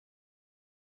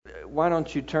why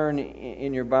don't you turn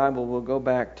in your Bible? We'll go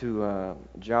back to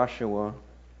Joshua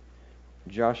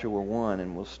 1,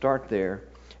 and we'll start there.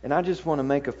 And I just want to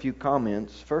make a few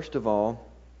comments. First of all,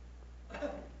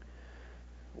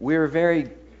 we're very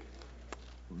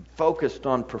focused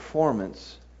on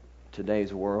performance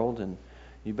today's world, and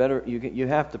you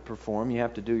have to perform. You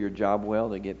have to do your job well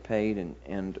to get paid,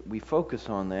 and we focus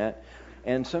on that.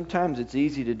 And sometimes it's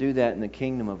easy to do that in the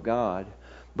kingdom of God.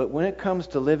 But when it comes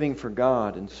to living for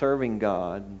God and serving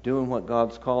God, doing what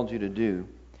God's called you to do,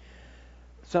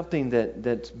 something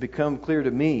that's become clear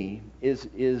to me is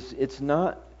it's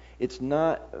not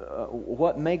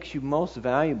what makes you most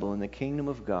valuable in the kingdom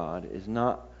of God is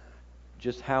not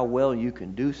just how well you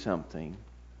can do something,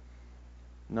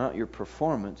 not your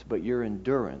performance, but your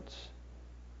endurance.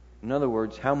 In other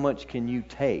words, how much can you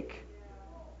take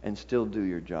and still do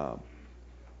your job?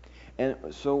 And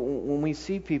so when we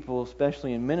see people,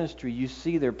 especially in ministry, you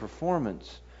see their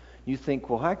performance. You think,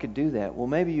 well, I could do that. Well,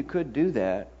 maybe you could do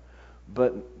that,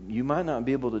 but you might not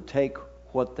be able to take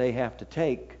what they have to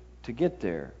take to get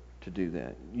there to do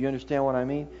that. You understand what I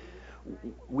mean?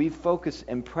 We focus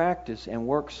and practice and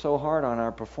work so hard on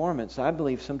our performance. I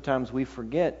believe sometimes we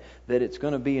forget that it's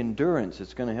going to be endurance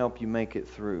that's going to help you make it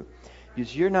through.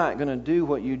 Because you're not going to do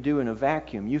what you do in a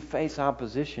vacuum. You face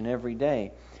opposition every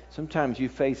day. Sometimes you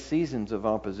face seasons of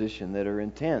opposition that are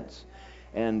intense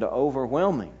and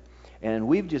overwhelming. And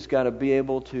we've just got to be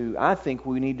able to, I think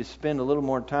we need to spend a little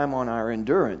more time on our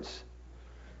endurance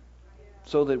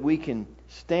so that we can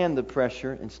stand the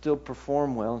pressure and still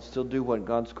perform well and still do what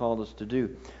God's called us to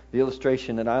do. The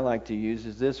illustration that I like to use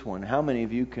is this one. How many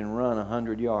of you can run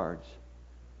 100 yards?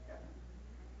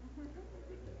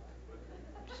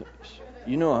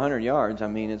 You know 100 yards, I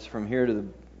mean, it's from here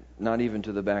to not even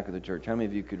to the back of the church. How many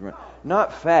of you could run?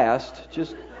 Not fast,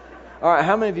 just... All right,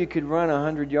 how many of you could run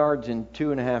 100 yards in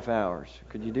 2.5 hours?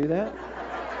 Could you do that?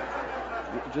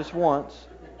 Just once.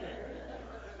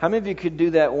 How many of you could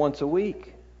do that once a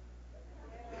week?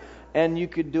 And you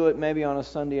could do it maybe on a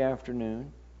Sunday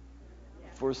afternoon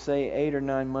for, say, 8 or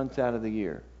 9 months out of the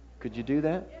year. Could you do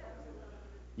that?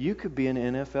 You could be an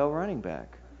NFL running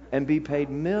back and be paid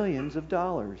millions of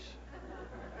dollars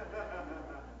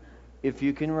if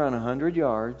you can run 100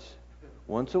 yards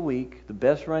once a week. The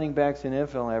best running backs in the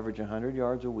NFL average 100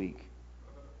 yards a week.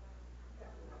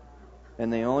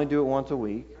 And they only do it once a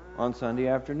week on Sunday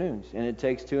afternoons. And it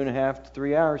takes 2.5 to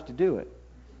 3 hours to do it.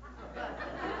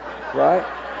 Right?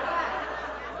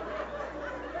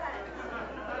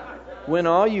 When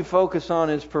all you focus on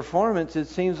is performance, it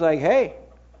seems like, hey,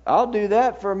 I'll do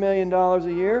that for $1 million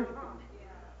a year.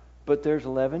 But there's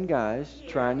 11 guys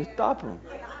trying to stop them.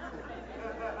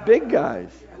 Big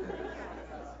guys.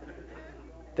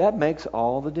 That makes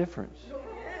all the difference.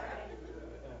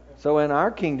 So in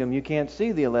our kingdom, you can't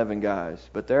see the 11 guys,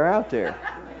 but they're out there.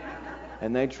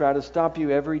 And they try to stop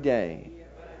you every day.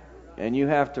 And you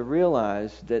have to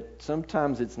realize that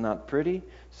sometimes it's not pretty,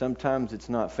 sometimes it's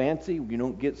not fancy. You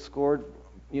don't get scored,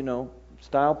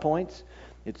 style points.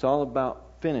 It's all about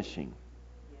finishing,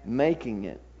 making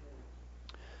it.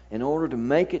 In order to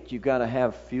make it, you've got to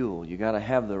have fuel. You've got to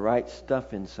have the right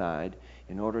stuff inside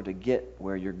in order to get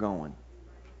where you're going.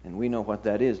 And we know what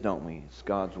that is, don't we? It's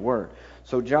God's Word.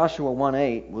 So Joshua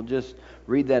 1:8, we'll just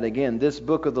read that again. This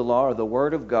book of the law, or the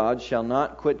Word of God, shall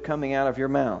not quit coming out of your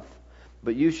mouth,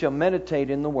 but you shall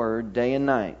meditate in the Word day and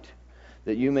night,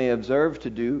 that you may observe to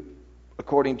do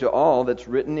according to all that's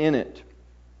written in it.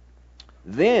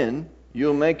 Then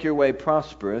you'll make your way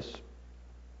prosperous,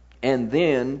 and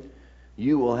then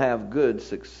you will have good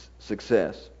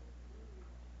success.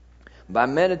 By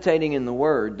meditating in the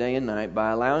Word day and night,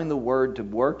 by allowing the Word to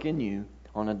work in you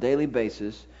on a daily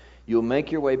basis, you'll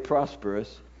make your way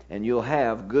prosperous and you'll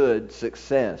have good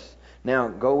success. Now,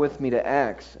 go with me to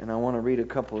Acts, and I want to read a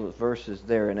couple of verses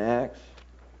there in Acts.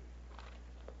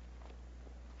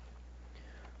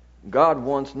 God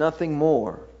wants nothing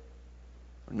more,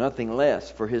 or nothing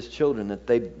less for His children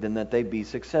than that they be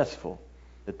successful,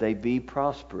 that they be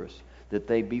prosperous, that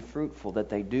they be fruitful, that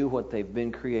they do what they've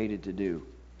been created to do.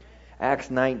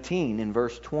 Acts 19 in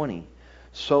verse 20.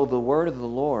 So the word of the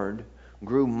Lord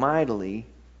grew mightily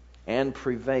and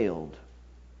prevailed.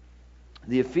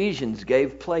 The Ephesians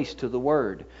gave place to the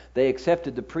Word. They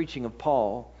accepted the preaching of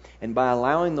Paul, and by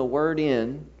allowing the Word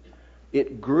in,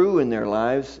 it grew in their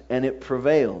lives and it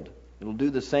prevailed. It'll do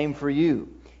the same for you.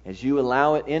 As you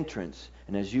allow it entrance,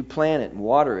 and as you plant it and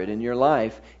water it in your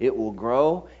life, it will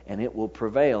grow and it will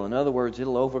prevail. In other words,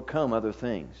 it'll overcome other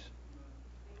things.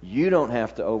 You don't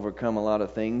have to overcome a lot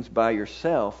of things by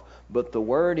yourself, but the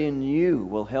Word in you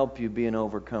will help you be an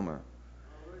overcomer.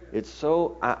 It's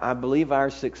so, I believe our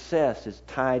success is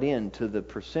tied into the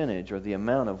percentage or the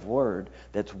amount of Word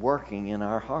that's working in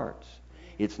our hearts.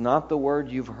 It's not the Word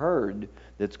you've heard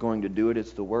that's going to do it.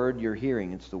 It's the Word you're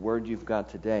hearing. It's the Word you've got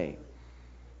today.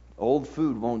 Old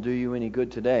food won't do you any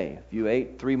good today. If you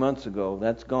ate 3 months ago,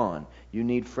 that's gone. You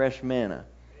need fresh manna,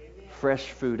 fresh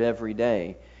food every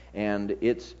day. And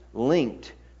it's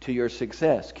linked to your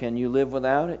success. Can you live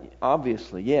without it?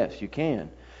 Obviously, yes, you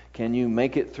can. Can you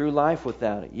make it through life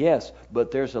without it? Yes, but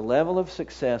there's a level of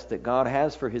success that God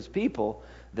has for His people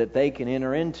that they can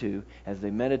enter into as they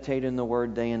meditate in the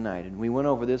Word day and night. And we went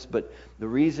over this, but the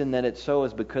reason that it's so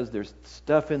is because there's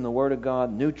stuff in the Word of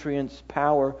God, nutrients,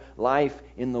 power, life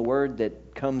in the Word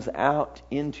that comes out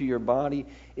into your body.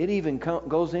 It even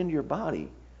goes into your body.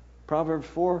 Proverbs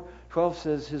 4:12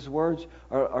 says His words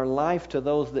are life to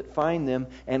those that find them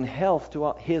and health to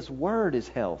all. His Word is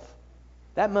health.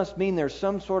 That must mean there's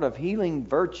some sort of healing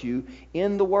virtue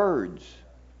in the words.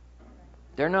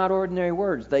 They're not ordinary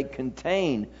words. They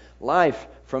contain life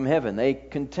from heaven. They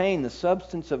contain the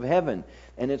substance of heaven.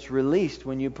 And it's released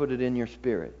when you put it in your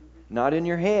spirit. Not in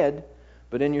your head,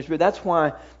 but in your spirit. That's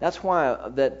why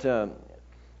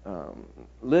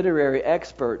literary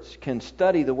experts can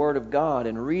study the Word of God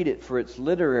and read it for its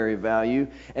literary value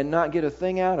and not get a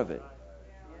thing out of it.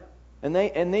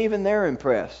 And even they're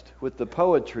impressed with the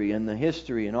poetry and the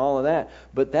history and all of that.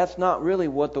 But that's not really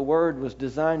what the Word was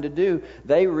designed to do.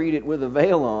 They read it with a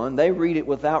veil on. They read it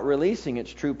without releasing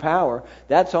its true power.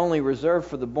 That's only reserved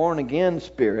for the born-again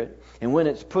spirit. And when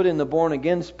it's put in the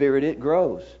born-again spirit, it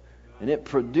grows. And it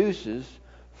produces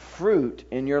fruit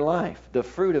in your life. The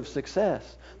fruit of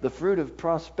success. The fruit of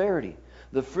prosperity.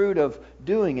 The fruit of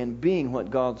doing and being what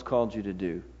God's called you to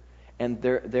do. And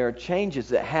there are changes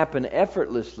that happen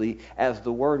effortlessly as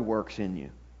the Word works in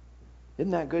you.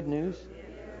 Isn't that good news?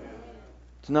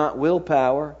 It's not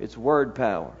willpower, it's Word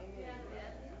power.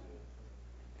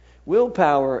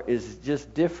 Willpower is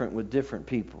just different with different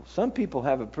people. Some people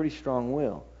have a pretty strong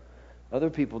will. Other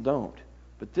people don't.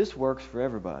 But this works for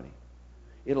everybody.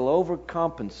 It'll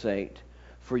overcompensate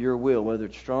for your will, whether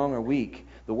it's strong or weak.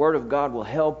 The Word of God will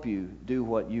help you do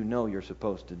what you know you're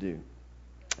supposed to do.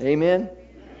 Amen?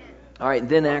 All right,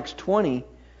 then Acts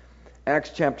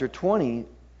chapter 20,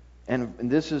 and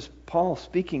this is Paul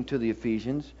speaking to the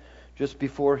Ephesians just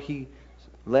before he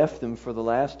left them for the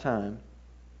last time.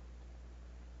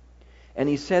 And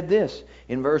he said this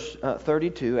in verse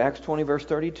 32, Acts 20, verse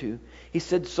 32. He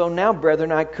said, "So now,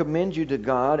 brethren, I commend you to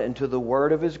God and to the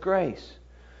word of His grace."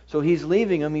 So he's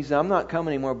leaving them. He said, "I'm not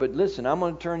coming anymore, but listen, I'm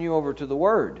going to turn you over to the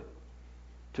Word,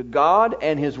 to God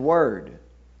and His Word,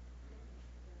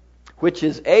 which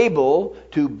is able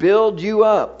to build you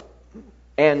up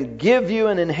and give you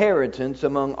an inheritance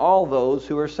among all those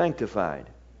who are sanctified."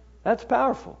 That's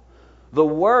powerful. The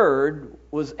Word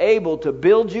was able to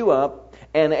build you up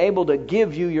and able to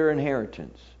give you your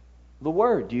inheritance. The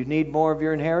Word. Do you need more of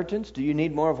your inheritance? Do you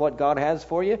need more of what God has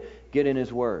for you? Get in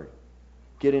His Word.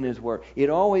 Get in His Word. It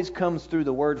always comes through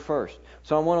the Word first.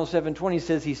 Psalm 107:20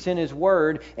 says He sent His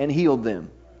Word and healed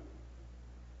them.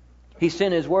 He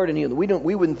sent His Word and healed them.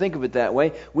 We wouldn't think of it that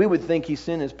way. We would think He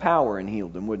sent His power and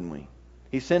healed them, wouldn't we?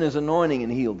 He sent His anointing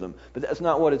and healed them. But that's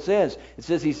not what it says. It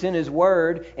says He sent His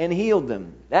Word and healed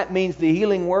them. That means the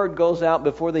healing Word goes out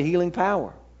before the healing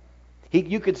power.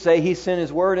 You could say He sent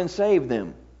His Word and saved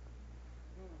them.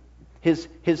 His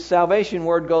salvation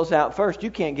Word goes out first.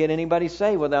 You can't get anybody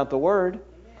saved without the Word.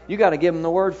 You got to give them the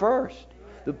Word first.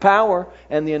 The power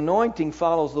and the anointing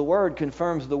follows the Word,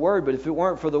 confirms the Word. But if it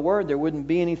weren't for the Word, there wouldn't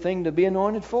be anything to be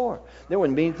anointed for. There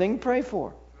wouldn't be anything to pray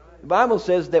for. The Bible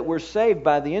says that we're saved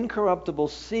by the incorruptible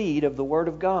seed of the Word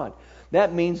of God.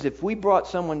 That means if we brought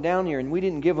someone down here and we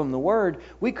didn't give them the Word,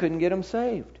 we couldn't get them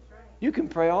saved. You can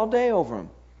pray all day over them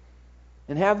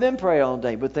and have them pray all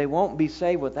day, but they won't be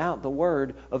saved without the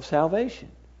Word of salvation.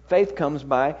 Faith comes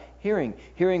by hearing.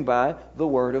 Hearing by the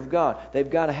Word of God. They've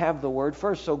got to have the Word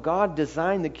first. So God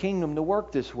designed the kingdom to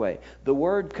work this way. The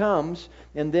Word comes,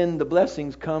 and then the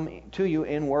blessings come to you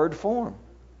in Word form.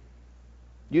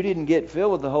 You didn't get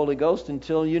filled with the Holy Ghost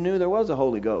until you knew there was a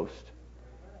Holy Ghost.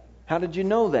 How did you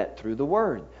know that? Through the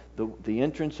Word. The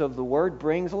entrance of the Word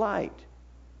brings light.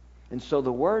 And so the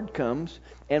Word comes,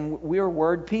 and we're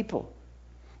Word people.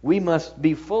 We must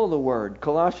be full of the Word.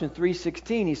 Colossians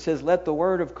 3:16, he says, "Let the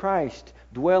Word of Christ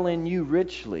dwell in you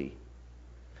richly."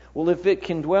 Well, if it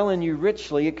can dwell in you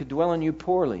richly, it could dwell in you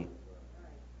poorly.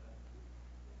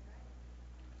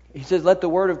 He says, "Let the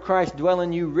Word of Christ dwell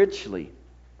in you richly,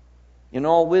 in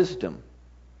all wisdom,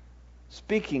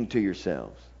 speaking to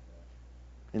yourselves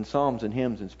in psalms and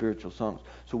hymns and spiritual songs."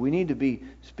 So we need to be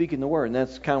speaking the Word. And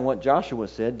that's kind of what Joshua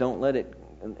said. Don't let it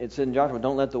It's in Joshua,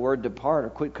 don't let the word depart or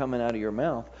quit coming out of your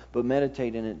mouth, but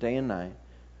meditate in it day and night.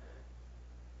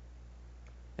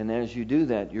 And as you do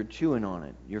that, you're chewing on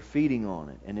it, you're feeding on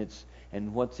it,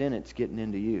 and what's in it's getting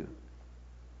into you.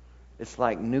 It's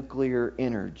like nuclear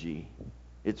energy.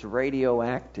 It's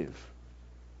radioactive.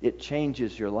 It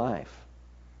changes your life.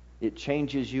 It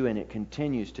changes you, and it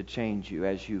continues to change you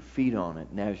as you feed on it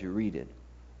and as you read it.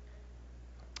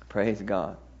 Praise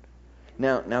God.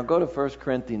 Now go to 1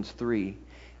 Corinthians 3,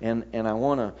 and I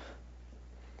want to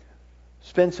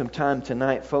spend some time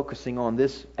tonight focusing on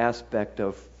this aspect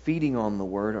of feeding on the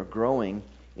Word or growing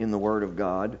in the Word of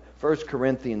God. 1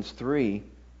 Corinthians 3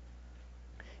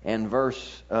 and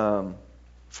verse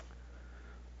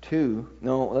 2.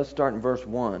 No, let's start in verse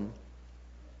 1.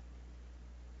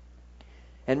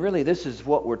 And really this is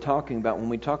what we're talking about when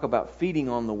we talk about feeding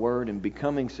on the Word and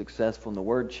becoming successful and the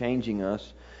Word changing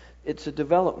us. It's a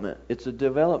development. It's a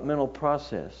developmental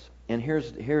process. And here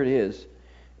it is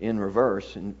in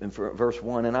reverse, in verse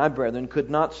 1. And I, brethren,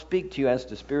 could not speak to you as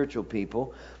to spiritual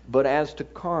people, but as to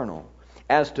carnal,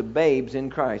 as to babes in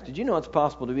Christ. Did you know it's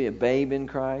possible to be a babe in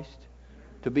Christ?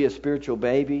 To be a spiritual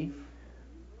baby?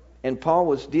 And Paul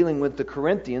was dealing with the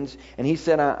Corinthians, and he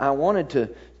said, I wanted to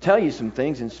tell you some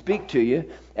things and speak to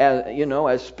you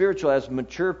as spiritual, as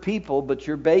mature people, but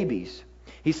you're babies.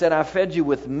 He said, I fed you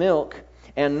with milk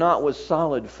and not with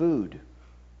solid food.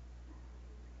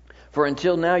 For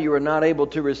until now you are not able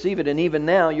to receive it, and even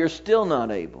now you're still not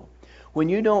able. When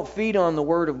you don't feed on the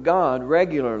Word of God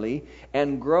regularly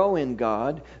and grow in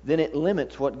God, then it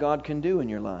limits what God can do in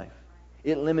your life.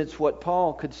 It limits what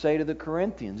Paul could say to the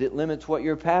Corinthians. It limits what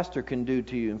your pastor can do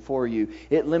to you and for you.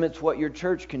 It limits what your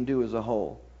church can do as a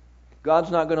whole.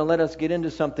 God's not going to let us get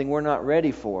into something we're not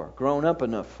ready for, grown up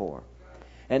enough for.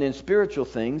 And in spiritual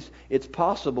things, it's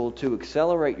possible to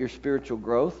accelerate your spiritual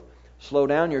growth, slow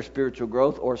down your spiritual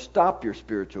growth, or stop your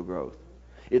spiritual growth.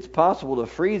 It's possible to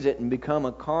freeze it and become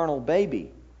a carnal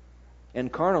baby.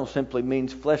 And carnal simply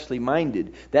means fleshly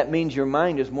minded. That means your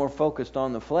mind is more focused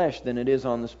on the flesh than it is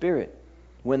on the Spirit.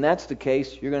 When that's the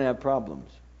case, you're going to have problems.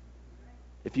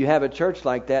 If you have a church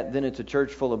like that, then it's a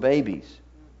church full of babies.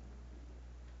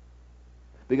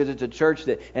 Because it's a church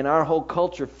and our whole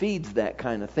culture feeds that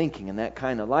kind of thinking and that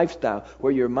kind of lifestyle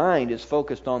where your mind is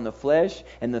focused on the flesh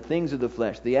and the things of the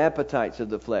flesh, the appetites of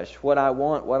the flesh, what I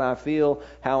want, what I feel,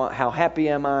 how happy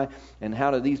am I, and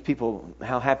how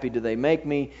happy do they make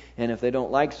me, and if they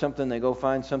don't like something, they go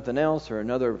find something else or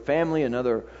another family,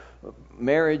 another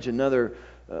marriage, another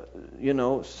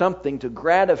something to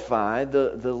gratify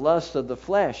the lust of the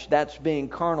flesh. That's being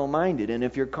carnal minded. And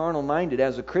if you're carnal minded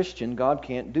as a Christian, God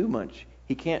can't do much.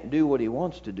 He can't do what He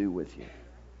wants to do with you.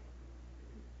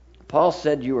 Paul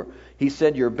said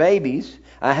you're babies.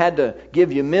 I had to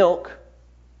give you milk.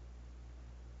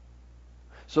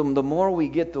 So the more we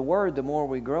get the Word, the more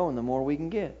we grow and the more we can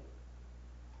get.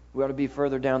 We ought to be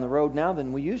further down the road now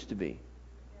than we used to be.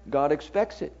 God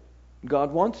expects it.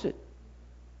 God wants it.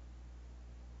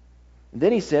 And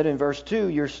then he said in verse 2,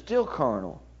 you're still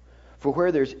carnal. For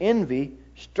where there's envy,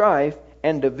 strife,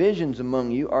 and divisions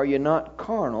among you, are you not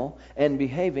carnal and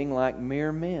behaving like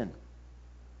mere men?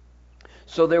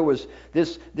 So there was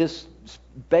this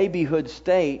babyhood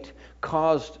state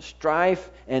caused strife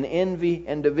and envy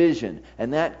and division.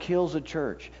 And that kills a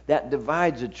church. That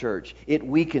divides a church. It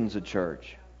weakens a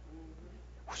church.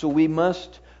 So we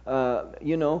must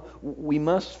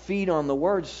feed on the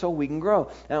Word so we can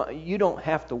grow. Now, you don't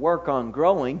have to work on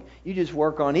growing. You just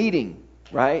work on eating.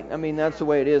 Right? I mean, that's the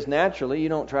way it is naturally. You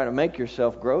don't try to make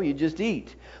yourself grow. You just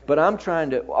eat. But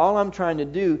all I'm trying to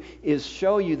do is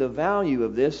show you the value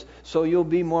of this so you'll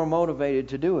be more motivated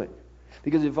to do it.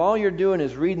 Because if all you're doing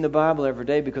is reading the Bible every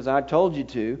day because I told you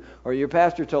to, or your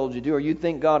pastor told you to, or you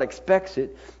think God expects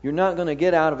it, you're not going to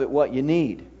get out of it what you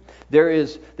need.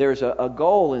 There's a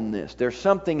goal in this. There's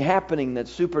something happening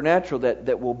that's supernatural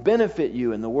that will benefit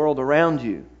you and the world around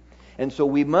you. And so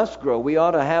we must grow. We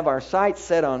ought to have our sights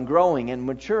set on growing and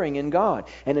maturing in God.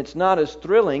 And it's not as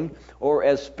thrilling or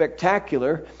as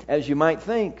spectacular as you might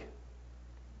think.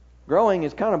 Growing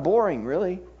is kind of boring,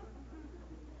 really.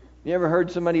 You ever heard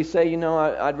somebody say,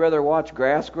 I'd rather watch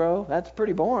grass grow? That's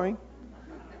pretty boring.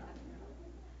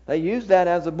 They use that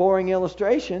as a boring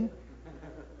illustration.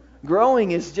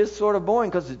 Growing is just sort of boring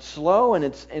because it's slow and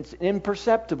it's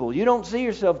imperceptible. You don't see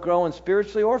yourself growing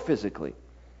spiritually or physically.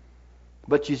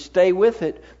 But you stay with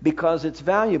it because it's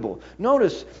valuable.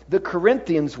 Notice the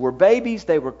Corinthians were babies.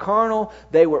 They were carnal.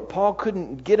 Paul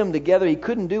couldn't get them together. He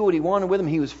couldn't do what he wanted with them.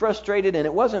 He was frustrated. And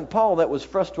it wasn't Paul that was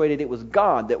frustrated. It was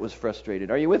God that was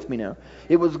frustrated. Are you with me now?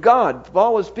 It was God.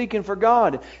 Paul was speaking for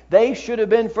God. They should have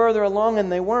been further along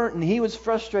and they weren't. And he was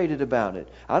frustrated about it.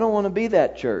 I don't want to be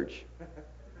that church.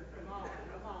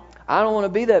 I don't want to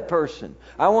be that person.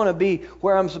 I want to be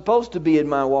where I'm supposed to be in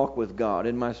my walk with God,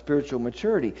 in my spiritual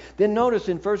maturity. Then notice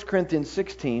in 1 Corinthians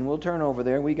 16, we'll turn over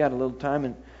there. We got a little time,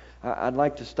 and I'd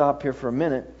like to stop here for a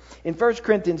minute. In 1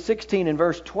 Corinthians 16 and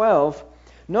verse 12,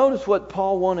 notice what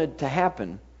Paul wanted to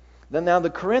happen. Now the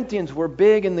Corinthians were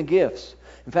big in the gifts.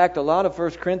 In fact, a lot of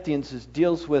 1 Corinthians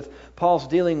deals with Paul's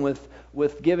dealing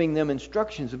with giving them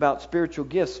instructions about spiritual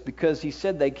gifts, because he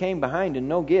said they came behind in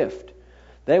no gift.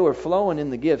 They were flowing in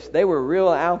the gifts. They were real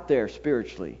out there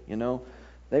spiritually, you know.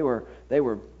 They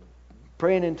were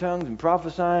praying in tongues and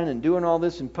prophesying and doing all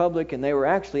this in public, and they were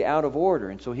actually out of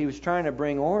order. And so he was trying to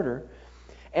bring order.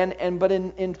 But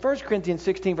in 1 Corinthians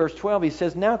 16 verse 12 he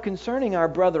says, "Now concerning our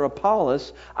brother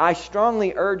Apollos, I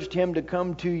strongly urged him to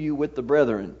come to you with the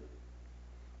brethren."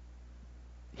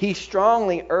 He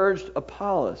strongly urged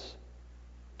Apollos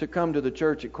to come to the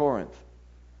church at Corinth.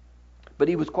 But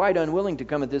he was quite unwilling to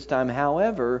come at this time.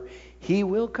 However, he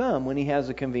will come when he has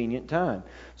a convenient time.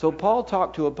 So Paul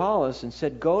talked to Apollos and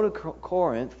said, "Go to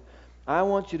Corinth. I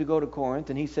want you to go to Corinth."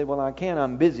 And he said, "Well, I can't.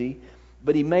 I'm busy."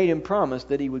 But he made him promise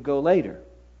that he would go later.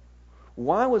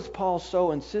 Why was Paul so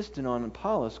insistent on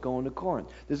Apollos going to Corinth?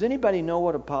 Does anybody know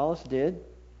what Apollos did?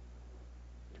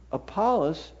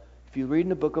 Apollos, if you read in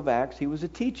the book of Acts, he was a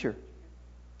teacher.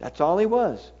 That's all he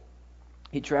was.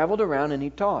 He traveled around and he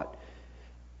taught.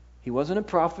 He wasn't a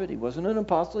prophet. He wasn't an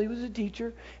apostle. He was a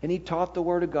teacher. And he taught the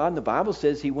Word of God. And the Bible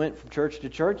says he went from church to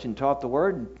church and taught the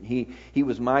Word. And he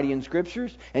was mighty in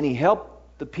Scriptures. And he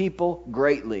helped the people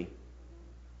greatly.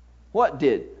 What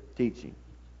did? Teaching.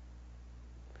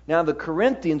 Now the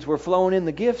Corinthians were flowing in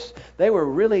the gifts. They were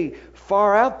really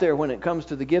far out there when it comes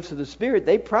to the gifts of the Spirit.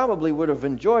 They probably would have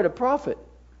enjoyed a prophet.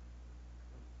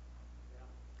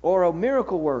 Or a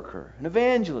miracle worker, an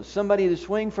evangelist, somebody to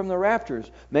swing from the rafters,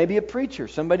 maybe a preacher,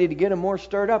 somebody to get them more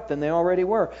stirred up than they already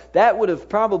were. That would have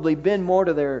probably been more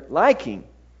to their liking.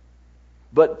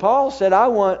 But Paul said, "I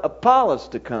want Apollos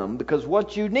to come, because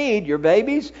what you need, your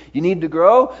babies, you need to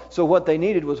grow." So what they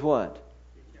needed was what?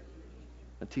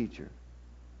 A teacher.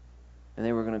 And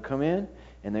they were going to come in,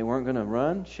 and they weren't going to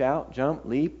run, shout, jump,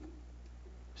 leap,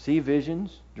 see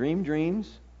visions, dream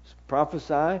dreams,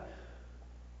 prophesy.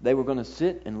 They were going to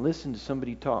sit and listen to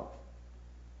somebody talk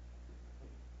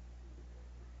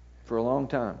for a long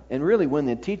time. And really, when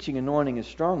the teaching anointing is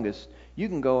strongest, you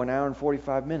can go an hour and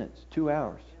 45 minutes, 2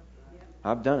 hours.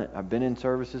 I've done it. I've been in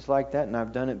services like that, and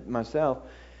I've done it myself.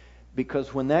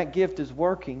 Because when that gift is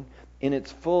working in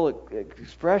its full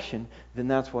expression, then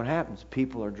that's what happens.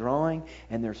 People are drawing,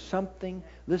 and there's something.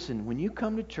 Listen, when you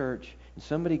come to church and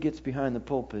somebody gets behind the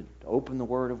pulpit to open the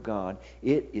Word of God,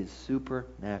 it is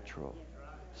supernatural.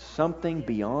 Something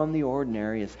beyond the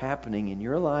ordinary is happening in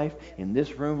your life, in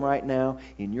this room right now,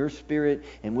 in your spirit,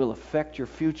 and will affect your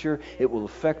future. It will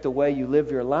affect the way you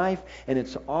live your life, and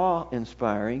it's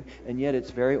awe-inspiring, and yet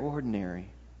it's very ordinary.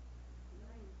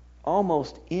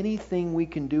 Almost anything we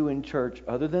can do in church,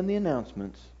 other than the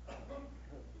announcements,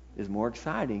 is more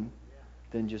exciting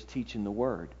than just teaching the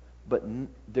Word. But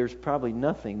there's probably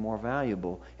nothing more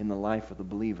valuable in the life of the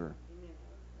believer.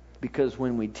 Because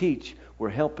when we teach, we're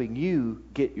helping you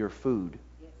get your food.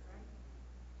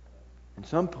 And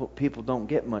some people don't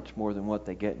get much more than what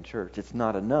they get in church. It's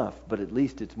not enough, but at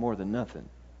least it's more than nothing.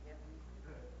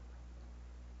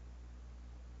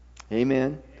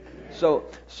 Amen. So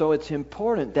it's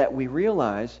important that we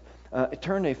realize,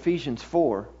 turn to Ephesians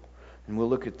 4, and we'll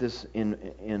look at this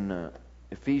in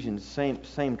Ephesians,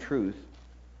 same truth.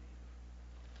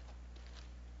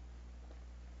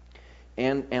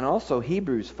 And also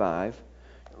Hebrews 5.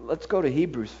 Let's go to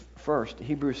Hebrews first.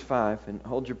 Hebrews 5, and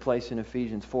hold your place in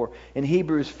Ephesians 4. In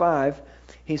Hebrews 5,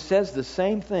 he says the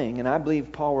same thing, and I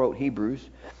believe Paul wrote Hebrews.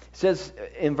 It says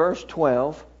in verse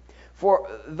 12, "For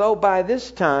though by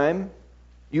this time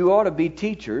you ought to be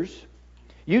teachers,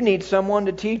 you need someone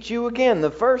to teach you again the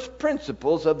first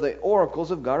principles of the oracles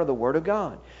of God, or the Word of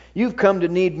God. You've come to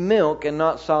need milk and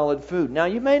not solid food." Now,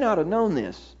 you may not have known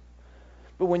this,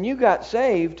 but when you got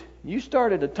saved, you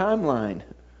started a timeline.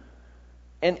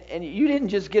 And you didn't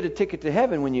just get a ticket to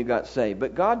heaven when you got saved,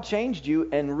 but God changed you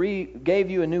and gave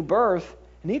you a new birth,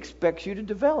 and He expects you to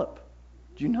develop.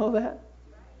 Do you know that?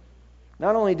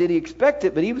 Not only did He expect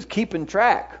it, but He was keeping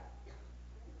track.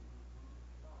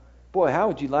 Boy, how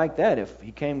would you like that if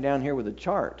He came down here with a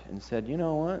chart and said, "You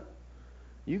know what?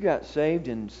 You got saved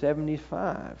in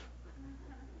 75.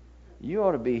 You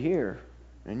ought to be here,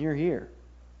 and you're here.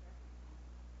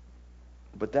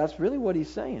 But that's really what he's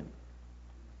saying.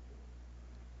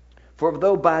 For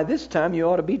though by this time you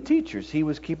ought to be teachers, he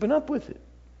was keeping up with it.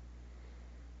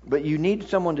 But you need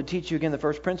someone to teach you again the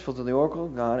first principles of the oracle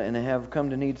of God, and have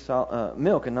come to need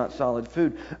milk and not solid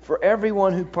food. For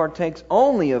everyone who partakes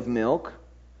only of milk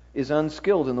is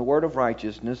unskilled in the word of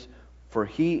righteousness, for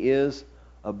he is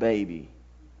a baby.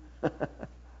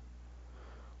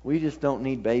 We just don't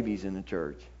need babies in the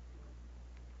church.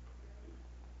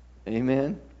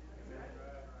 Amen?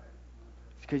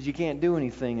 Because you can't do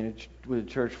anything with a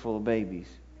church full of babies.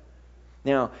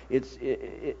 Now,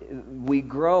 we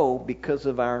grow because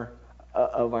of our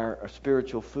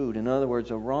spiritual food. In other words,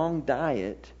 a wrong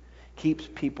diet keeps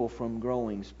people from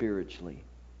growing spiritually.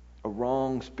 A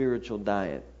wrong spiritual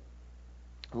diet.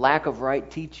 Lack of right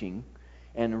teaching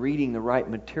and reading the right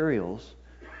materials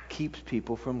keeps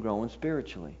people from growing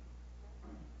spiritually.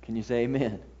 Can you say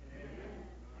amen?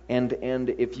 And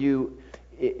if you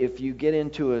get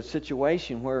into a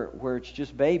situation where it's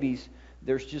just babies,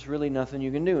 there's just really nothing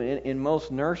you can do. In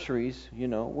most nurseries,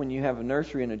 when you have a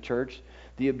nursery in a church,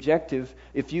 the objective,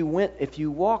 if you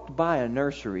walked by a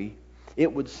nursery,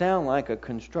 it would sound like a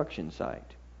construction site.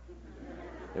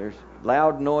 There's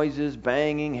loud noises,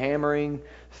 banging, hammering,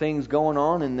 things going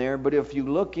on in there. But if you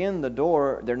look in the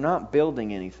door, they're not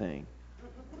building anything.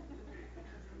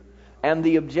 And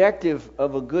the objective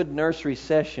of a good nursery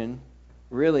session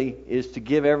really is to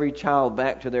give every child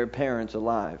back to their parents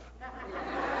alive.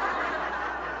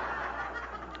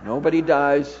 Nobody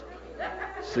dies.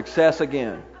 Success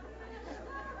again.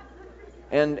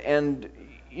 And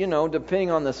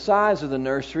depending on the size of the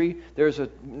nursery, there's a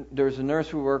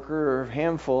nursery worker or a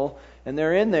handful, and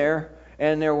they're in there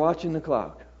and they're watching the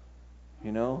clock.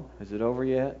 Is it over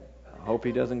yet? I hope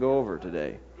he doesn't go over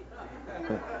today.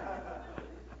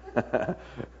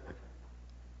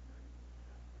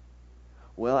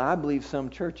 Well, I believe some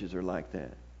churches are like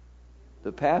that.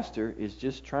 The pastor is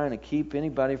just trying to keep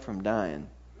anybody from dying.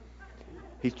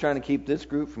 He's trying to keep this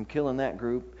group from killing that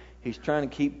group. He's trying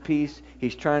to keep peace.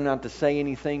 He's trying not to say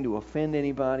anything to offend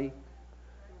anybody.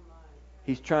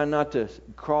 He's trying not to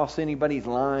cross anybody's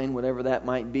line, whatever that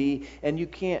might be. And you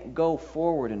can't go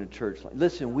forward in a church.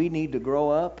 Listen, we need to grow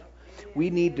up.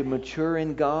 We need to mature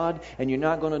in God. And you're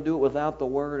not going to do it without the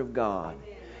Word of God.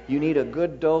 You need a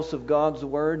good dose of God's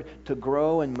Word to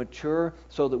grow and mature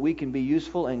so that we can be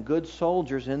useful and good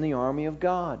soldiers in the army of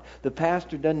God. The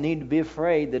pastor doesn't need to be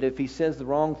afraid that if he says the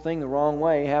wrong thing the wrong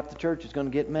way, half the church is going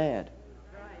to get mad.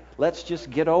 Let's just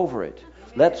get over it.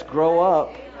 Let's grow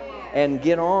up and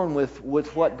get on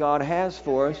with what God has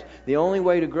for us. The only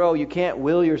way to grow, you can't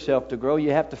will yourself to grow.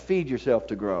 You have to feed yourself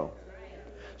to grow.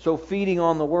 So feeding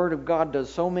on the Word of God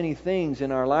does so many things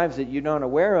in our lives that you're not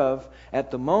aware of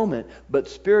at the moment. But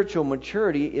spiritual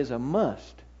maturity is a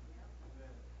must.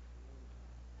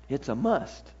 It's a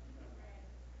must.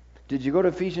 Did you go to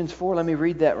Ephesians 4? Let me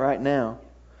read that right now.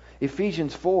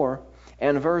 Ephesians 4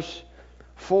 and verse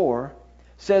 4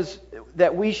 says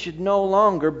that we should no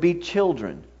longer be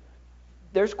children.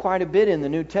 There's quite a bit in the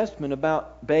New Testament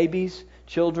about babies,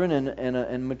 children,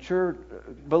 and mature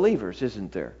believers,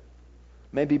 isn't there?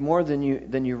 Maybe more than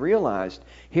you realized.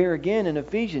 Here again in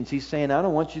Ephesians, he's saying, I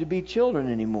don't want you to be children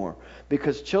anymore.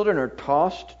 Because children are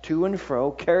tossed to and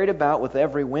fro, carried about with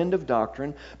every wind of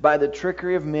doctrine, by the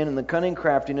trickery of men and the cunning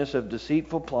craftiness of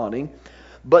deceitful plotting.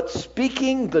 But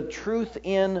speaking the truth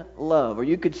in love, or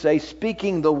you could say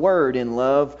speaking the word in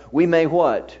love, we may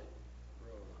what?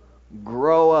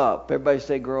 Grow up. Everybody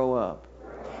say grow up.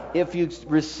 If you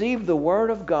receive the Word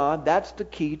of God, that's the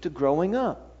key to growing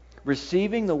up.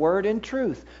 Receiving the Word in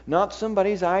truth, not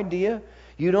somebody's idea.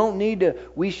 You don't need to.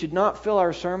 We should not fill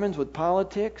our sermons with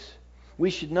politics.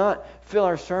 We should not fill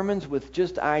our sermons with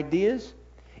just ideas.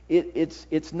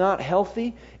 It's not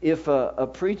healthy if a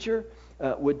preacher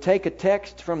would take a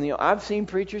text from the. I've seen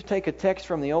preachers take a text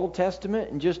from the Old Testament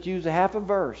and just use a half a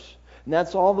verse, and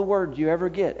that's all the word you ever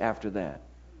get after that.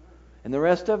 And the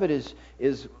rest of it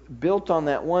is built on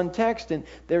that one text, and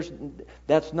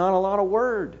that's not a lot of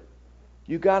word.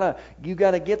 You gotta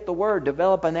get the Word,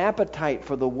 develop an appetite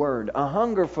for the Word, a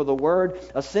hunger for the Word,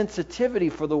 a sensitivity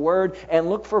for the Word, and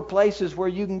look for places where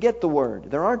you can get the Word.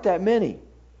 There aren't that many.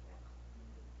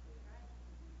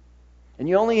 And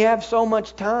you only have so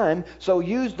much time, so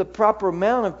use the proper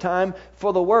amount of time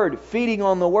for the Word, feeding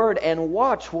on the Word, and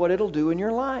watch what it'll do in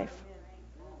your life.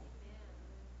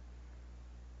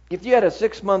 If you had a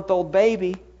 6-month-old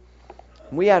baby,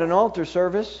 we had an altar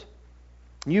service,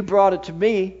 you brought it to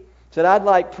me, said, I'd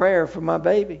like prayer for my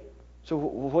baby. So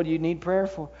what do you need prayer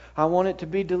for? I want it to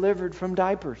be delivered from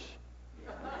diapers.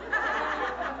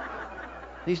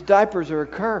 These diapers are a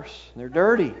curse. They're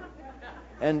dirty.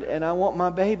 And I want my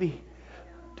baby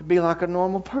to be like a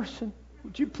normal person.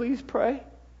 Would you please pray?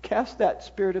 Cast that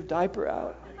spirit of diaper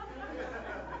out.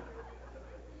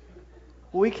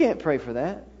 Well, we can't pray for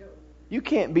that. You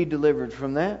can't be delivered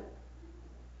from that.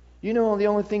 You know the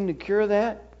only thing to cure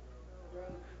that?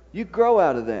 You grow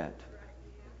out of that.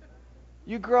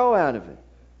 You grow out of it.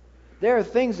 There are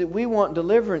things that we want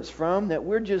deliverance from that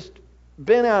we're just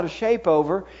bent out of shape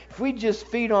over. If we just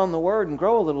feed on the Word and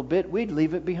grow a little bit, we'd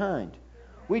leave it behind.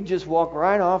 We'd just walk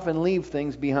right off and leave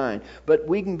things behind. But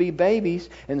we can be babies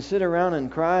and sit around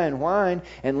and cry and whine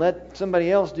and let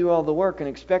somebody else do all the work and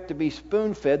expect to be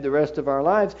spoon-fed the rest of our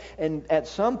lives. And at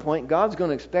some point, God's going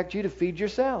to expect you to feed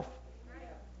yourself.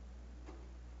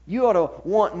 You ought to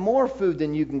want more food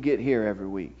than you can get here every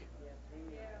week.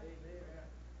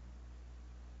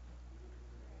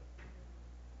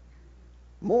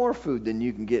 More food than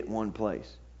you can get in one place.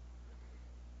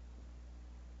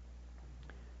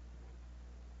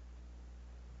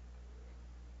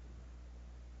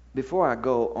 Before I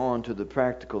go on to the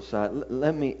practical side,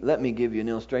 let me give you an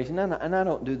illustration. And I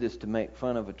don't do this to make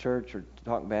fun of a church or to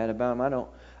talk bad about them.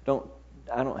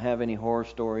 I don't have any horror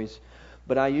stories,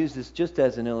 but I use this just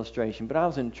as an illustration. But I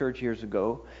was in church years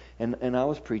ago, and I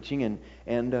was preaching,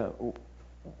 and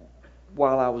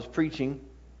while I was preaching,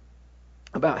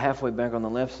 about halfway back on the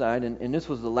left side, and this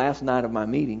was the last night of my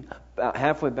meeting, about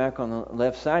halfway back on the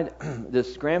left side,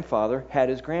 this grandfather had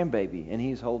his grandbaby, and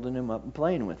he's holding him up and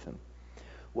playing with him.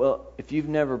 Well, if you've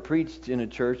never preached in a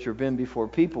church or been before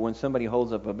people, when somebody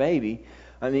holds up a baby,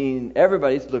 I mean,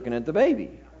 everybody's looking at the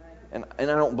baby. And I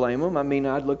don't blame them. I mean,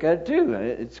 I'd look at it too.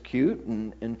 It's cute.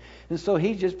 And so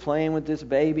he's just playing with this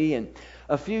baby. And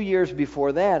a few years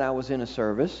before that, I was in a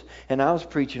service, and I was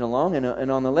preaching along.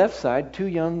 And on the left side, two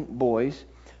young boys,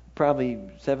 probably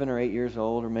 7 or 8 years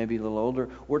old, or maybe a little older,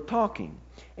 were talking.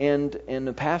 And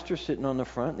the pastor's sitting on the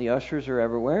front, the ushers are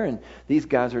everywhere, and these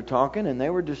guys are talking, and they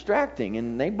were distracting,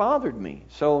 and they bothered me.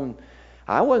 So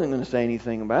I wasn't going to say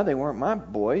anything about it. They weren't my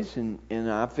boys, and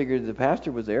I figured the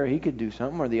pastor was there, he could do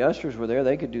something, or the ushers were there,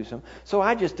 they could do something. So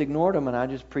I just ignored them, and I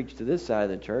just preached to this side of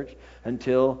the church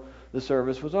until the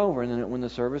service was over. And then when the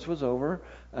service was over,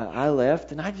 I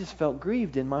left, and I just felt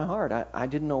grieved in my heart. I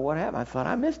didn't know what happened. I thought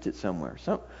I missed it somewhere.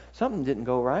 Something didn't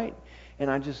go right. And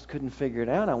I just couldn't figure it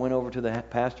out. I went over to the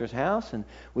pastor's house, and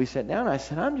we sat down. I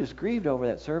said, I'm just grieved over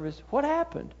that service. What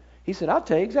happened? He said, I'll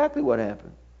tell you exactly what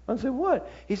happened. I said, what?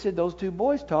 He said, those two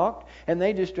boys talked, and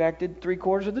they distracted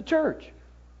 3/4 of the church.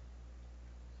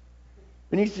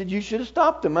 And he said, you should have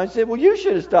stopped them. I said, well, you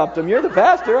should have stopped them. You're the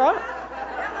pastor. I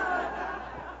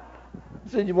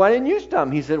said, why didn't you stop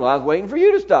them? He said, well, I was waiting for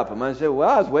you to stop them. I said, well,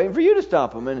 I was waiting for you to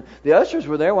stop them. And the ushers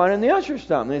were there. Why didn't the ushers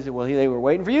stop them? They said, well, they were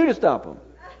waiting for you to stop them.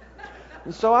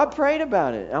 And so I prayed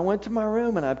about it. I went to my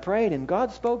room and I prayed, and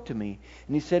God spoke to me.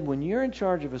 And He said, when you're in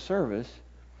charge of a service,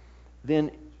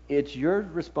 then it's your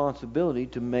responsibility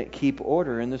to keep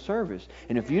order in the service.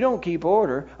 And if you don't keep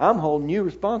order, I'm holding you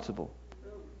responsible.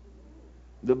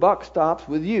 The buck stops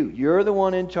with you. You're the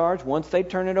one in charge. Once they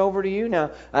turn it over to you,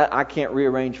 now I can't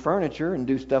rearrange furniture and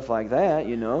do stuff like that,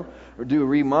 or do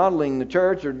remodeling the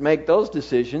church or make those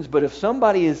decisions. But if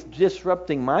somebody is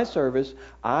disrupting my service,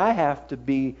 I have to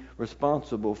be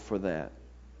responsible for that.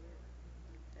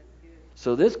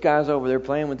 So this guy's over there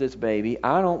playing with this baby.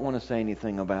 I don't want to say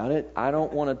anything about it. I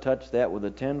don't want to touch that with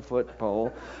a 10-foot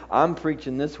pole. I'm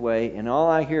preaching this way, and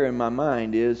all I hear in my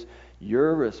mind is,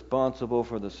 you're responsible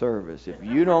for the service. If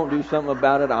you don't do something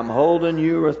about it, I'm holding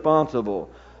you responsible.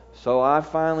 So I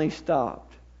finally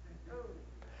stopped.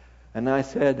 And I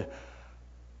said,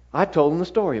 I told him the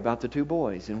story about the two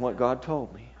boys and what God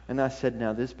told me. And I said,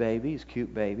 now this baby is a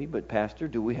cute baby, but Pastor,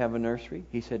 do we have a nursery?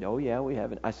 He said, oh yeah, we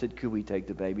have it. I said, could we take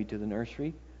the baby to the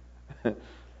nursery?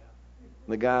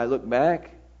 The guy looked back.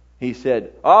 He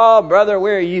said, oh brother,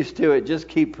 we're used to it. Just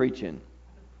keep preaching.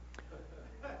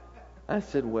 I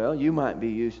said, well, you might be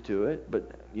used to it, but,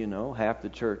 half the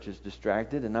church is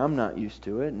distracted, and I'm not used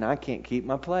to it, and I can't keep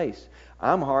my place.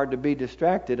 I'm hard to be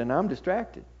distracted, and I'm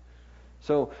distracted.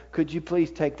 So, could you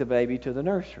please take the baby to the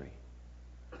nursery?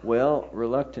 Well,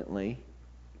 reluctantly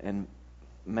and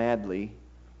madly,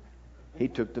 he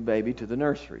took the baby to the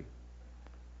nursery.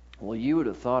 Well, you would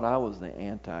have thought I was the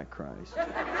Antichrist.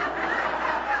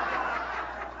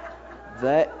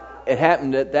 It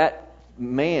happened that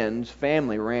man's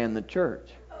family ran the church.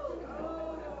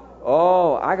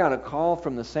 Oh, I got a call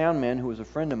from the sound man who was a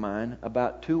friend of mine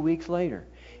about 2 weeks later.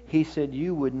 He said,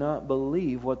 you would not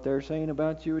believe what they're saying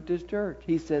about you at this church.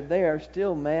 He said, they are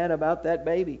still mad about that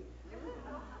baby.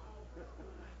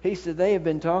 He said, they have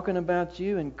been talking about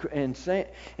you and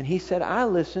he said, I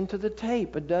listened to the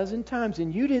tape 12 times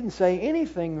and you didn't say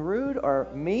anything rude or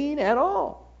mean at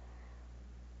all.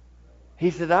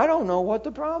 He said, I don't know what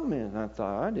the problem is. I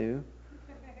thought, I do.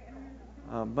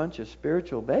 A bunch of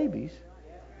spiritual babies.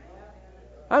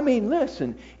 I mean,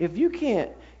 listen, if you can't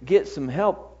get some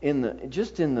help in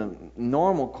the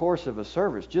normal course of a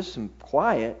service, just some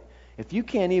quiet, if you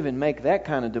can't even make that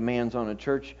kind of demands on a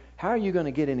church, how are you going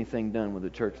to get anything done with a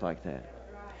church like that?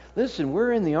 Listen,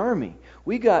 we're in the army.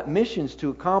 We got missions to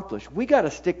accomplish. We got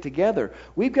to stick together.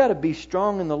 We've got to be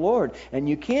strong in the Lord. And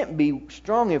you can't be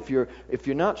strong if you're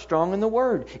not strong in the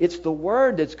Word. It's the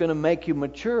Word that's going to make you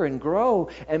mature and grow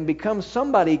and become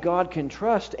somebody God can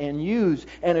trust and use,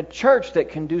 and a church that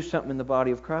can do something in the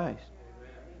body of Christ.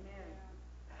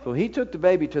 So he took the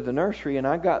baby to the nursery, and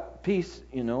I got peace,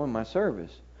 in my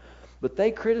service. But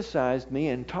they criticized me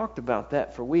and talked about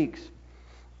that for weeks.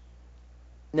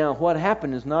 Now, what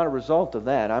happened is not a result of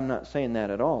that. I'm not saying that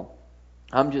at all.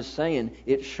 I'm just saying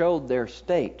it showed their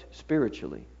state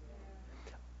spiritually.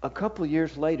 A couple of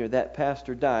years later, that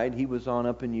pastor died. He was on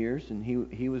up in years, and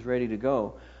he was ready to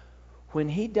go. When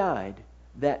he died,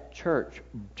 that church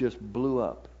just blew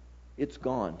up. It's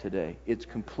gone today. It's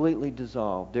completely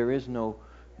dissolved. There is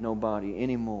nobody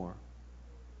anymore.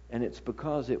 And it's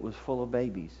because it was full of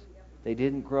babies. They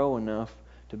didn't grow enough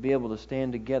to be able to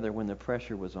stand together when the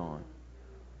pressure was on.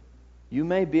 You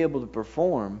may be able to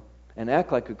perform and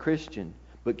act like a Christian,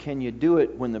 but can you do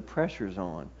it when the pressure's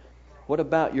on? What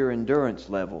about your endurance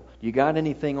level? You got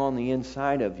anything on the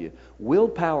inside of you?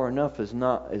 Willpower enough is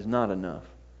not enough.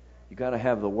 You got to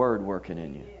have the Word working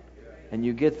in you. And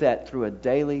you get that through a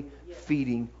daily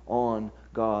feeding on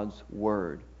God's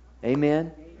Word.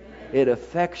 Amen? It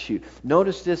affects you.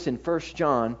 Notice this in 1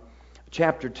 John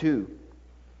chapter 2.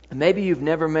 Maybe you've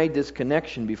never made this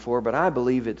connection before, but I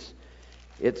believe it's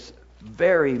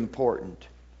very important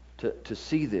to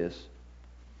see this.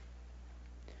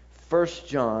 1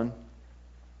 John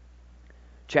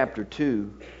chapter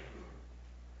 2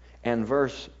 and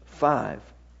verse 5.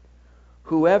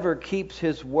 Whoever keeps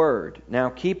His Word. Now,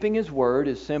 keeping His Word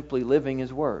is simply living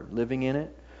His Word. Living in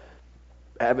it.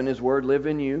 Having His Word live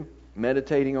in you.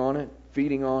 Meditating on it.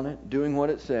 Feeding on it. Doing what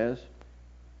it says.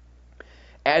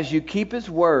 As you keep His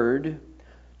Word,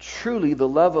 truly the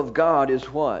love of God is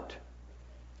what?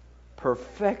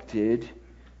 Perfected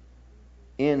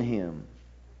in Him.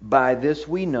 By this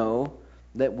we know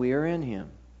that we are in Him.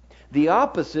 The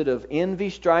opposite of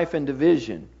envy, strife, and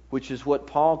division, which is what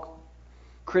Paul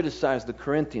criticized the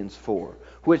Corinthians for,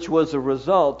 which was a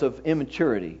result of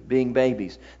immaturity, being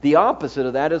babies. The opposite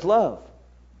of that is love.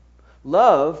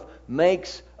 Love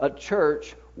makes a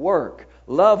church work.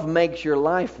 Love makes your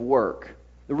life work.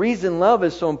 The reason love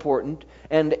is so important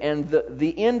and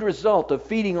the end result of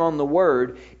feeding on the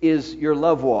Word is your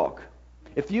love walk.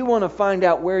 If you want to find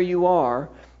out where you are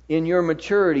in your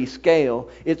maturity scale,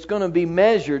 it's going to be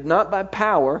measured not by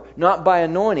power, not by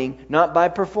anointing, not by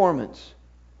performance,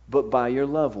 but by your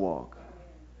love walk.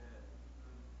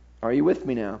 Are you with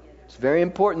me now? It's very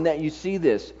important that you see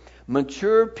this.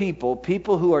 Mature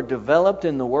people who are developed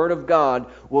in the Word of God,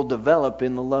 will develop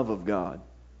in the love of God.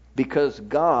 Because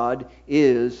God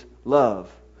is love.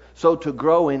 So to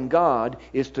grow in God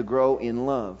is to grow in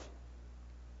love.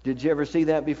 Did you ever see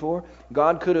that before?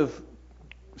 God could have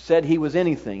said He was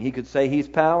anything. He could say He's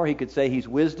power. He could say He's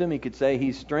wisdom. He could say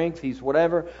He's strength. He's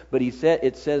whatever. But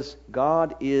it says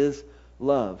God is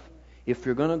love. If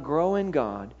you're going to grow in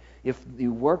God, if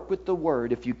you work with the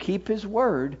Word, if you keep His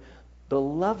Word, the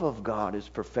love of God is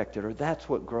perfected, or that's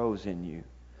what grows in you.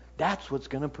 That's what's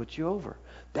going to put you over.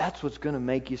 That's what's going to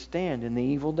make you stand in the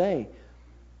evil day.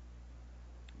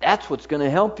 That's what's going to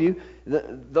help you.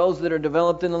 Those that are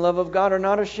developed in the love of God are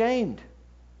not ashamed.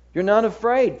 You're not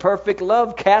afraid. Perfect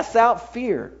love casts out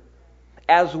fear.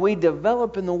 As we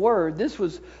develop in the Word,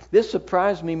 this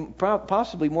surprised me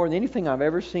possibly more than anything I've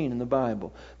ever seen in the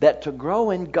Bible. That to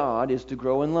grow in God is to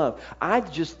grow in love. I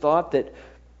just thought that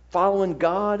following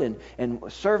God and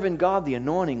serving God, the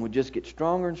anointing would just get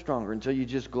stronger and stronger until you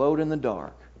just glowed in the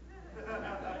dark.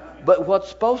 But what's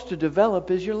supposed to develop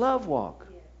is your love walk.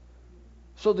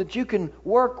 So that you can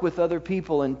work with other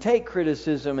people and take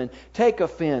criticism and take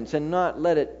offense and not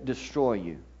let it destroy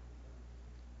you.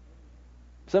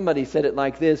 Somebody said it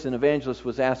like this. An evangelist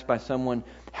was asked by someone,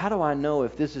 how do I know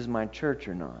if this is my church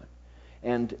or not?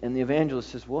 And the evangelist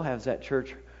says, well, has that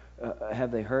church, have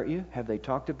they hurt you? Have they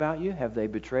talked about you? Have they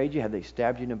betrayed you? Have they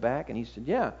stabbed you in the back? And he said,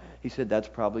 yeah. He said, that's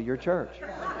probably your church.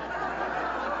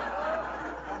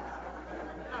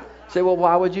 Say, well,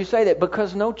 why would you say that?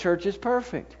 Because no church is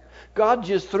perfect. God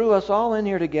just threw us all in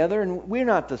here together, and we're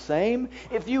not the same.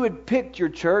 If you had picked your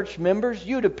church members,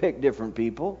 you'd have picked different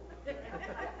people.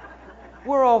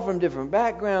 We're all from different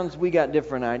backgrounds. We got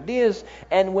different ideas.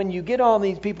 And when you get all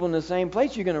these people in the same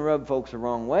place, you're going to rub folks the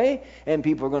wrong way. And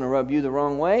people are going to rub you the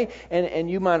wrong way.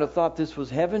 And you might have thought this was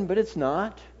heaven, but it's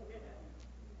not.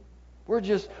 We're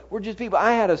just people.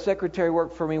 I had a secretary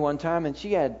work for me one time, and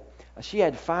she had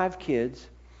 5 kids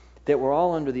that were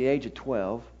all under the age of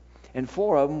 12. And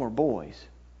 4 of them were boys.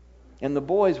 And the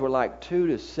boys were like 2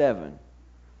 to 7.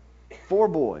 4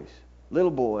 boys,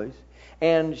 little boys.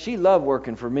 And she loved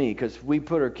working for me because we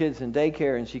put her kids in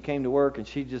daycare, and she came to work, and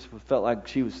she just felt like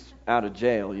she was out of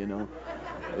jail, you know.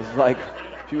 It was like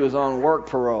she was on work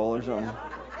parole or something.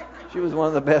 She was one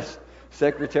of the best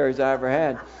secretaries I ever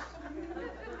had.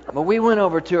 But we went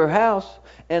over to her house,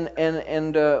 and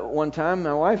one time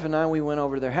my wife and I, we went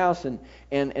over to their house, and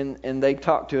they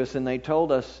talked to us, and they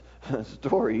told us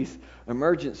stories,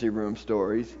 emergency room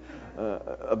stories,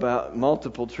 about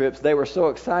multiple trips. They were so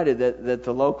excited that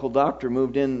the local doctor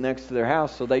moved in next to their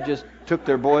house, so they just took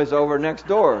their boys over next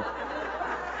door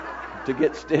to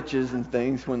get stitches and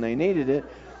things when they needed it.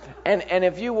 And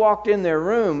if you walked in their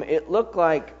room, it looked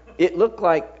like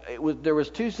there was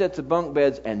 2 sets of bunk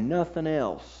beds and nothing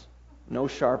else. No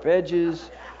sharp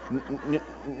edges,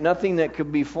 nothing that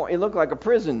could be it looked like a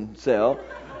prison cell,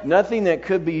 nothing that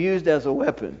could be used as a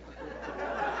weapon.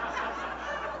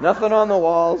 Nothing on the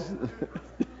walls.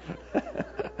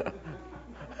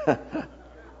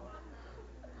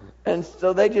 And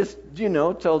so they just,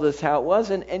 told us how it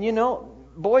was. And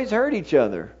boys hurt each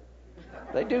other.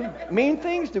 They do mean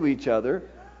things to each other,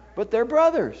 but they're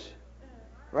brothers.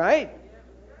 Right?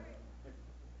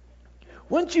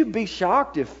 Wouldn't you be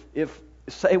shocked if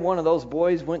say, one of those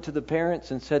boys went to the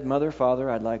parents and said, "Mother, Father,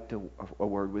 I'd like a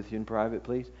word with you in private,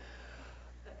 please.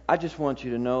 I just want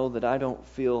you to know that I don't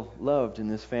feel loved in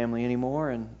this family anymore,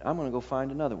 and I'm going to go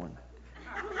find another one.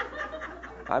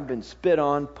 I've been spit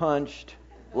on, punched,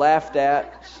 laughed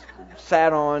at,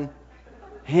 sat on,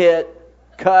 hit,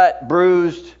 cut,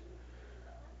 bruised.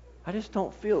 I just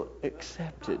don't feel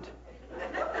accepted.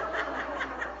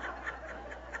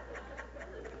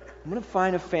 I'm going to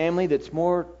find a family that's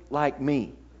more like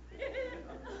me."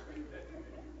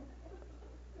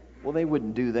 Well, they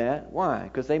wouldn't do that. Why?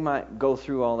 Because they might go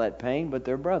through all that pain, but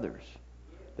they're brothers.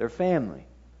 They're family.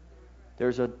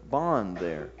 There's a bond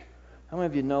there. How many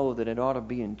of you know that it ought to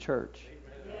be in church?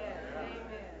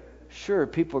 Sure,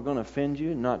 people are going to offend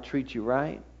you and not treat you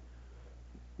right.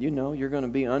 You're going to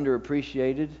be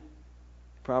underappreciated,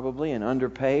 probably, and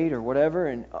underpaid or whatever,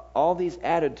 and all these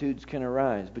attitudes can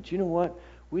arise. But you know what?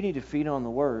 We need to feed on the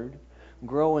Word,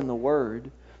 grow in the Word,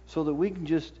 so that we can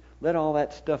just let all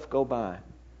that stuff go by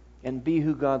and be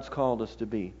who God's called us to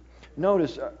be.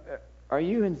 Notice, are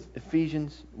you in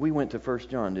Ephesians? We went to 1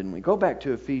 John, didn't we? Go back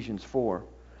to Ephesians 4.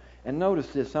 And notice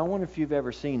this. I wonder if you've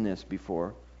ever seen this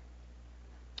before.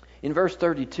 In verse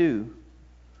 32,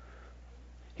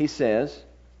 he says,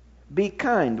 "Be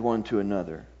kind one to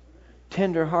another,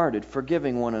 tender-hearted,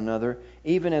 forgiving one another,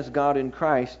 even as God in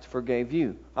Christ forgave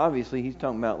you." Obviously, he's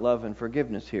talking about love and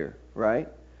forgiveness here, right?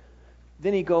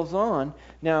 Then he goes on.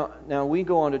 Now we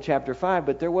go on to chapter 5,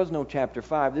 but there was no chapter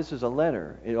 5. This is a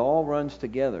letter. It all runs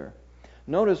together.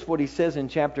 Notice what he says in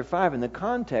chapter 5, and the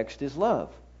context is love.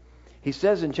 He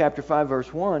says in chapter 5,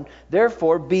 verse 1,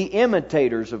 "Therefore be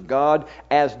imitators of God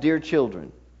as dear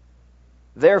children."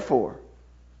 Therefore.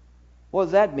 What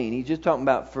does that mean? He's just talking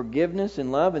about forgiveness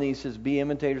and love, and he says, be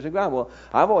imitators of God. Well,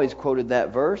 I've always quoted that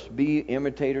verse, be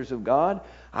imitators of God.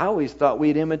 I always thought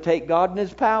we'd imitate God in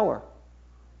His power.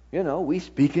 We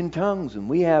speak in tongues, and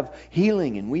we have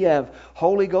healing, and we have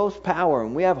Holy Ghost power,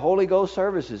 and we have Holy Ghost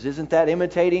services. Isn't that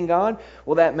imitating God?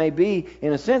 Well, that may be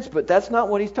in a sense, but that's not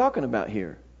what he's talking about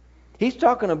here. He's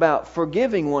talking about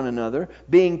forgiving one another,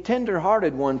 being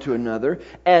tender-hearted one to another,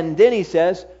 and then he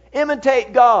says,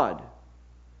 imitate God.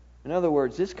 In other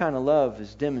words, this kind of love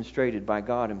is demonstrated by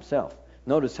God Himself.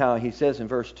 Notice how he says in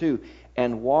verse 2,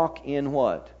 "And walk in"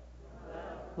 what?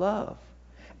 Love.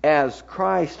 "As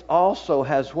Christ also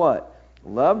has" what?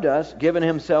 "Loved us, given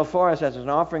Himself for us as an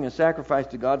offering and sacrifice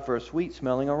to God for a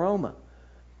sweet-smelling aroma."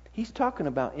 He's talking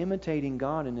about imitating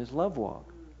God in His love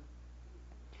walk.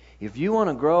 If you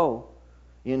want to grow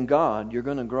in God, you're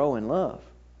going to grow in love.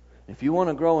 If you want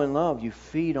to grow in love, you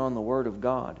feed on the Word of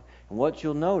God. And what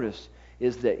you'll notice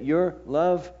is that your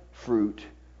love fruit,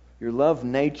 your love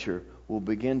nature, will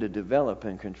begin to develop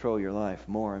and control your life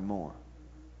more and more.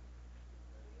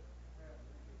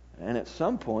 And at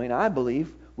some point, I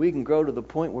believe, we can grow to the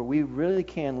point where we really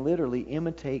can literally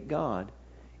imitate God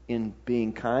in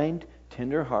being kind,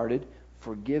 tender-hearted,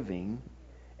 forgiving,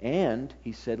 And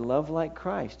he said, love like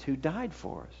Christ who died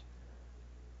for us.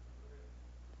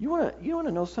 You want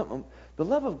to know something? The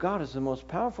love of God is the most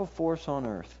powerful force on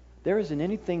earth. There isn't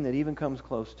anything that even comes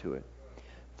close to it.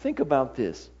 Think about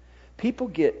this. People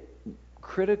get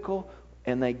critical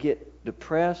and they get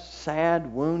depressed,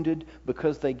 sad, wounded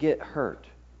because they get hurt,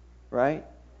 right?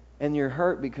 And you're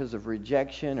hurt because of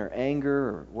rejection or anger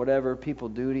or whatever people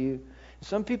do to you.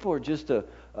 Some people are just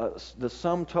the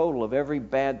sum total of every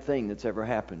bad thing that's ever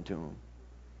happened to them.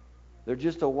 They're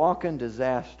just a walking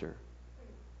disaster.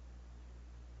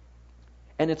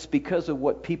 And it's because of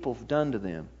what people have done to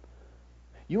them.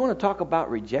 You want to talk about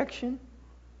rejection?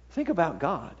 Think about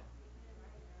God.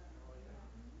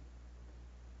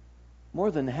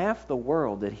 More than half the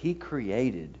world that He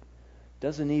created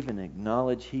doesn't even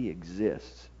acknowledge He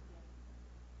exists.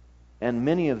 And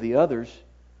many of the others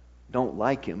don't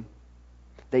like Him.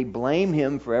 They blame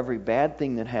Him for every bad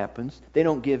thing that happens. They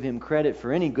don't give Him credit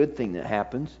for any good thing that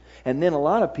happens. And then a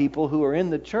lot of people who are in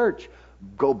the church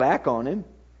go back on Him.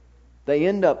 They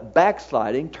end up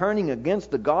backsliding, turning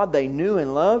against the God they knew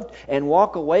and loved, and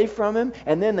walk away from Him.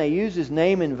 And then they use His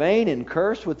name in vain and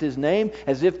curse with His name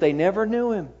as if they never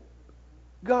knew Him.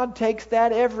 God takes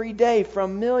that every day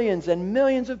from millions and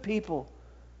millions of people.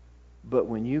 But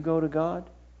when you go to God,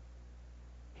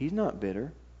 He's not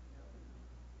bitter.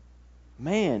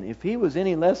 Man, if He was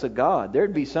any less a God,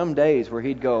 there'd be some days where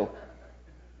He'd go,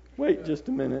 wait just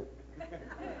a minute.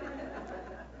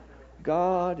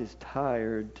 God is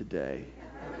tired today.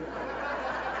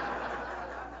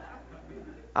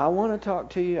 I want to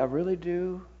talk to you, I really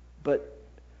do, but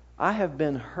I have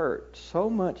been hurt so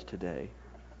much today.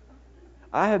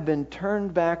 I've been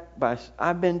turned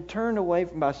away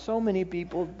from by so many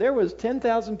people. There was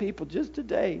 10,000 people just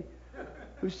today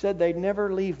who said they'd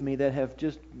never leave me that have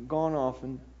just gone off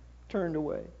and turned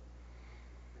away.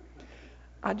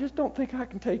 I just don't think I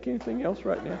can take anything else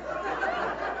right now.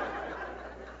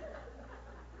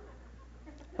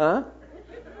 Huh?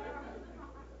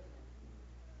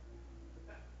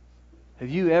 Have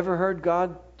you ever heard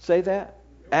God say that?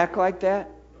 Act like that?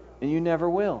 And you never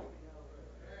will.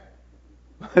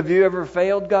 Have you ever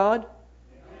failed God?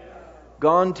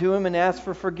 Gone to Him and asked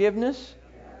for forgiveness?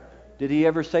 Did He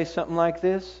ever say something like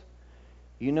this?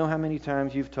 You know how many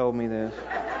times you've told me this?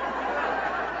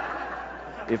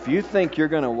 If you think you're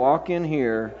going to walk in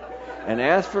here and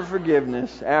ask for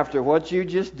forgiveness after what you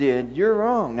just did, you're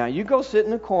wrong. Now you go sit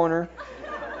in the corner,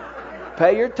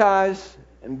 pay your tithes,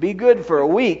 and be good for a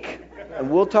week,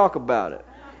 and we'll talk about it.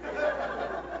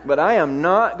 But I am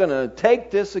not going to take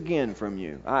this again from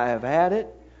you. I have had it.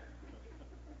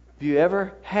 Have you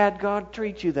ever had God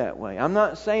treat you that way? I'm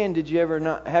not saying did you ever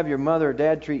not have your mother or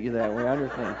dad treat you that way. I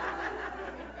understand.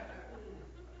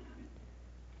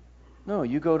 No,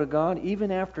 you go to God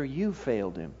even after you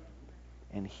failed Him.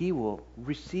 And He will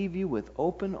receive you with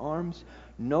open arms,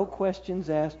 no questions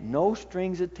asked, no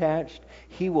strings attached.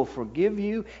 He will forgive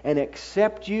you and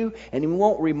accept you, and He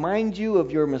won't remind you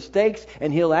of your mistakes,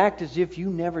 and He'll act as if you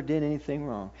never did anything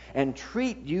wrong and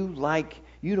treat you like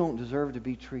you don't deserve to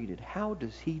be treated. How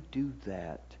does He do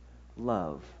that?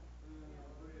 Love.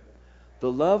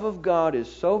 The love of God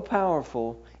is so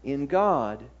powerful in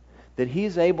God that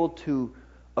He's able to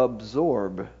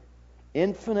absorb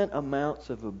infinite amounts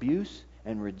of abuse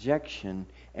and rejection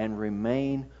and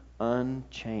remain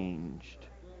unchanged.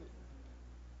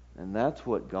 And that's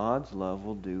what God's love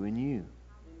will do in you.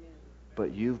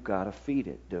 But you've got to feed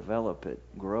it, develop it,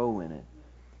 grow in it.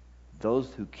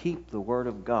 Those who keep the Word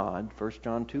of God, 1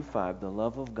 John 2:5, the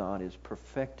love of God is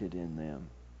perfected in them.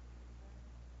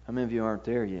 How many of you aren't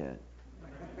there yet?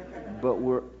 But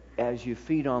as you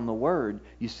feed on the Word,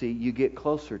 you see, you get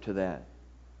closer to that.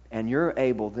 And you're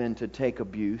able then to take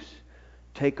abuse,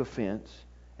 take offense,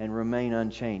 and remain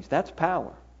unchanged. That's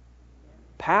power.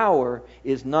 Power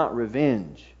is not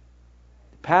revenge.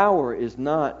 Power is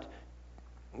not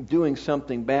doing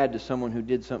something bad to someone who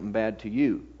did something bad to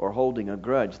you or holding a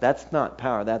grudge. That's not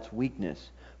power, that's weakness.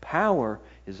 Power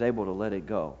is able to let it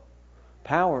go.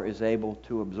 Power is able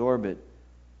to absorb it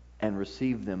and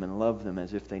receive them and love them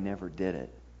as if they never did it.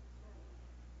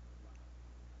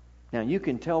 Now, you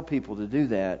can tell people to do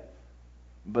that,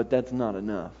 but that's not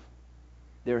enough.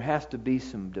 There has to be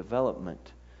some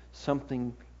development,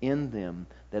 something in them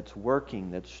that's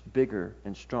working, that's bigger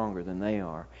and stronger than they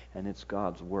are, and it's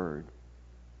God's Word.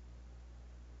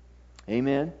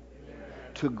 Amen? Amen?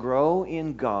 To grow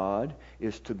in God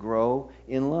is to grow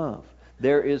in love.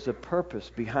 There is a purpose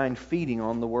behind feeding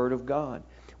on the Word of God.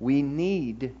 We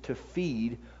need to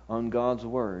feed on God's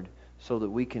Word so that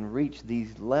we can reach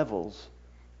these levels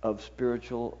of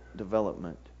spiritual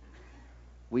development.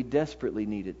 We desperately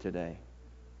need it today.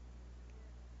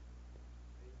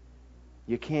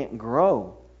 You can't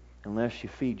grow unless you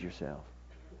feed yourself.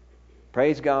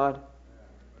 Praise God.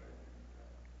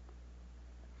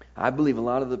 I believe a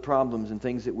lot of the problems and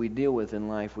things that we deal with in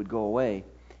life would go away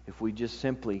if we just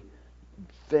simply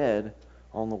fed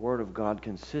on the Word of God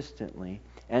consistently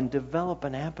and develop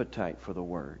an appetite for the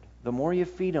Word. The more you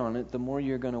feed on it, the more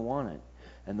you're going to want it,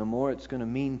 and the more it's going to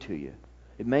mean to you.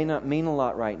 It may not mean a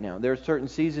lot right now. There are certain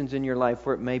seasons in your life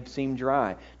where it may seem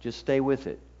dry. Just stay with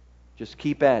it. Just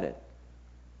keep at it.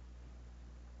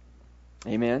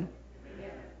 Amen?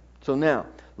 Amen. So now,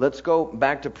 let's go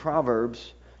back to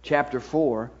Proverbs chapter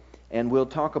 4, and we'll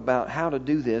talk about how to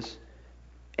do this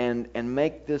and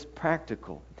make this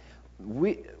practical.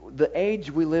 The age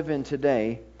we live in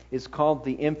today is called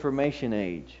the information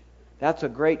age. That's a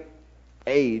great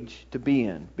age to be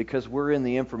in because we're in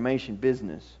the information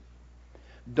business.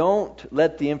 Don't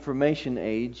let the information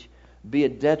age be a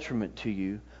detriment to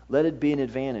you. Let it be an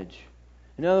advantage.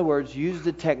 In other words, use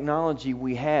the technology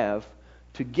we have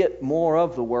to get more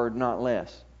of the Word, not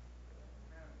less.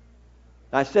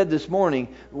 I said this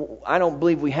morning, I don't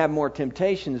believe we have more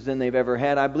temptations than they've ever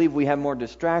had. I believe we have more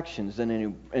distractions than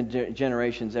any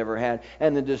generation's ever had.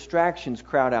 And the distractions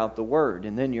crowd out the Word,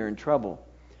 and then you're in trouble.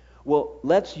 Well,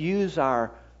 let's use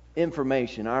our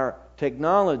information, our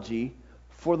technology,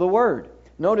 for the Word.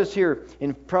 Notice here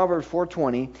in Proverbs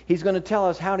 4:20, he's going to tell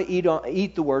us how to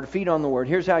eat the Word, feed on the Word.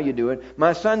 Here's how you do it.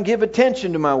 My son, give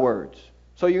attention to my words.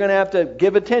 So you're going to have to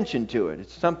give attention to it.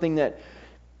 It's something that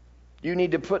you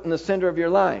need to put in the center of your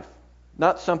life,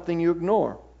 not something you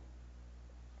ignore.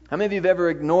 How many of you have ever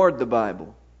ignored the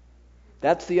Bible?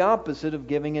 That's the opposite of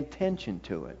giving attention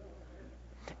to it.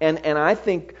 And I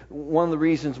think one of the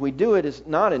reasons we do it is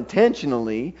not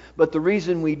intentionally, but the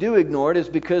reason we do ignore it is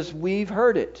because we've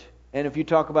heard it. And if you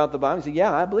talk about the Bible, you say,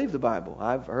 yeah, I believe the Bible.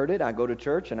 I've heard it. I go to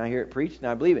church and I hear it preached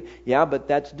and I believe it. Yeah, but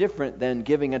that's different than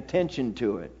giving attention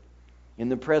to it in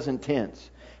the present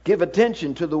tense. Give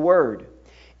attention to the Word.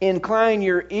 Incline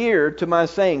your ear to my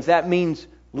sayings. That means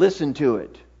listen to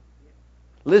it.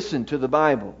 Listen to the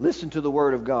Bible. Listen to the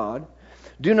Word of God.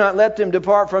 Do not let them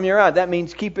depart from your eye. That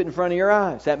means keep it in front of your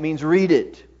eyes. That means read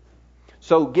it.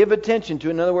 So give attention to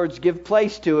it. In other words, give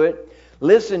place to it.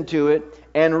 Listen to it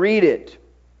and read it.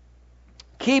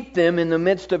 Keep them in the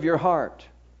midst of your heart.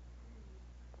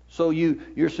 So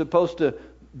you're supposed to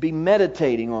be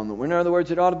meditating on them. In other words,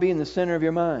 it ought to be in the center of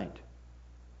your mind.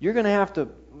 You're going to have to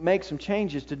make some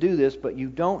changes to do this, but you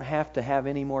don't have to have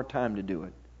any more time to do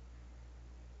it.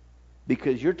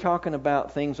 Because you're talking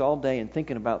about things all day and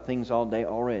thinking about things all day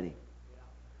already.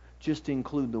 Just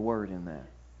include the Word in that.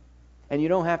 And you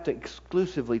don't have to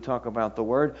exclusively talk about the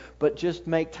Word, but just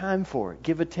make time for it.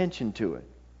 Give attention to it.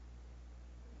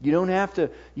 You don't have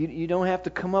to. You don't have to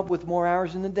come up with more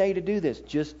hours in the day to do this.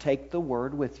 Just take the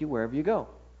Word with you wherever you go.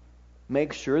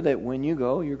 Make sure that when you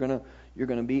go, you're going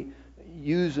to be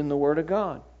using the Word of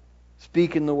God,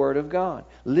 speaking the Word of God,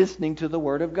 listening to the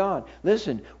Word of God.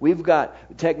 Listen,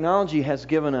 technology has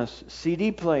given us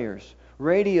CD players,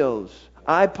 radios,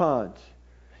 iPods.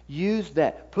 Use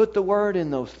that. Put the Word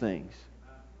in those things.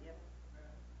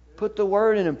 Put the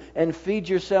Word in them and feed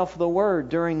yourself the Word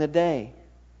during the day.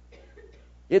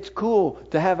 It's cool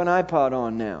to have an iPod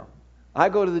on now. I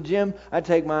go to the gym, I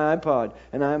take my iPod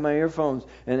and I have my earphones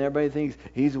and everybody thinks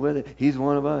he's with it. He's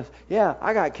one of us. Yeah,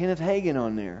 I got Kenneth Hagin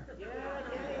on there.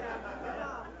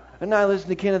 And I listen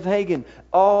to Kenneth Hagin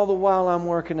all the while I'm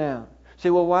working out. Say,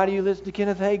 well, why do you listen to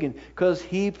Kenneth Hagin? Because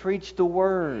he preached the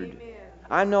Word. Amen.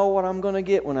 I know what I'm going to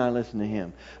get when I listen to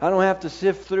him. I don't have to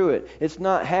sift through it. It's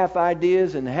not half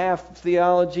ideas and half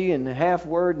theology and half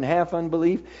word and half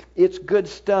unbelief. It's good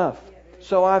stuff.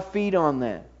 So I feed on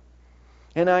that.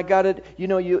 And I got it,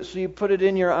 so you put it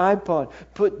in your iPod.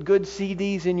 Put good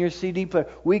CDs in your CD player.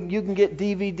 You can get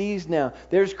DVDs now.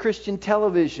 There's Christian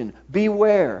television.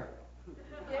 Beware.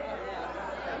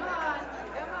 Come on.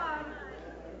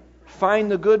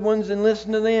 Find the good ones and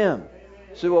listen to them.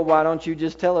 So, well, why don't you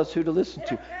just tell us who to listen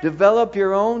to? Develop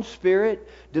your own spirit.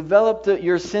 Develop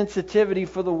your sensitivity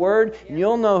for the Word, and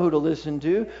you'll know who to listen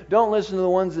to. Don't listen to the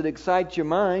ones that excite your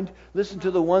mind. Listen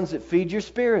to the ones that feed your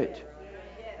spirit.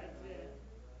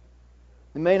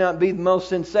 It may not be the most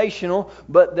sensational,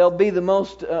 but they'll be the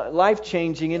most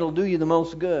life-changing. It'll do you the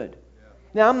most good.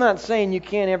 Now, I'm not saying you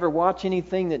can't ever watch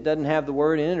anything that doesn't have the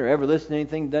Word in it or ever listen to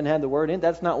anything that doesn't have the Word in it.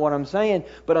 That's not what I'm saying.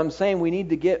 But I'm saying we need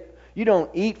to you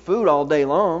don't eat food all day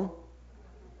long,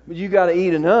 but you got to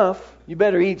eat enough. You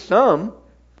better eat some.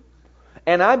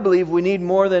 And I believe we need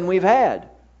more than we've had.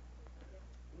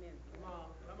 Come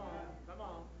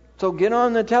on. So get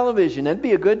on the television. That'd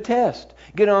be a good test.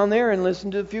 Get on there and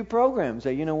listen to a few programs.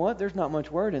 Say, you know what? There's not much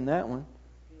Word in that one.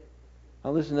 I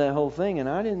listened to that whole thing and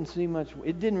I didn't see much.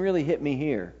 It didn't really hit me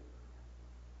here.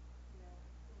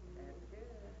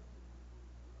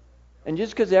 And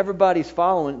just because everybody's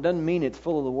following it doesn't mean it's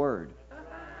full of the Word.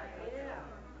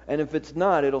 And if it's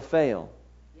not, it'll fail.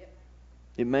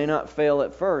 It may not fail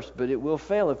at first, but it will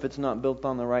fail if it's not built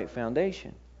on the right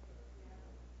foundation.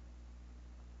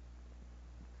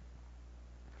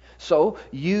 So,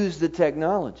 use the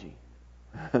technology.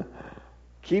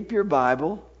 Keep your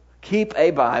Bible, keep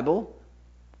a Bible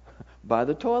by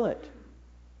the toilet.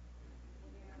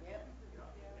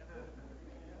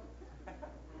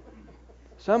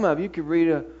 Some of you could read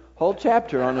a whole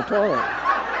chapter on the toilet.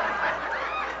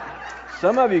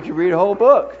 Some of you could read a whole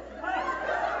book.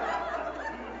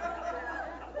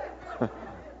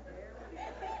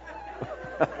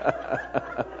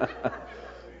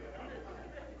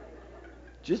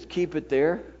 Just keep it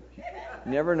there. You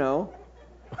never know.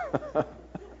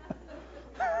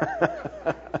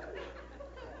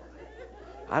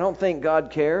 I don't think God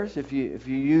cares if you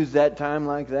use that time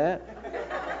like that.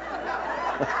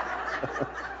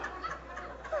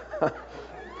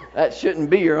 That shouldn't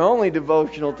be your only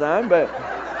devotional time, but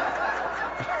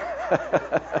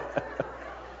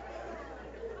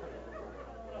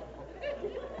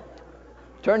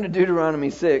turn to Deuteronomy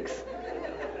 6.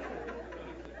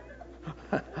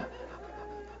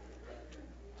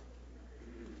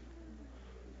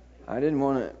 I didn't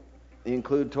want to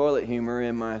include toilet humor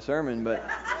in my sermon, but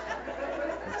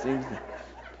it seems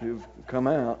to have come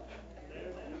out.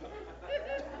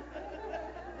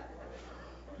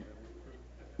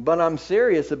 But I'm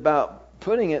serious about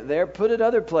putting it there. Put it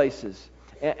other places.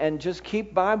 And just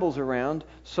keep Bibles around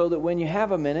so that when you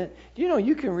have a minute,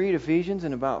 you can read Ephesians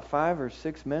in about 5 or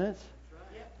 6 minutes.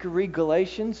 You could read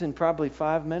Galatians in probably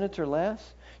 5 minutes or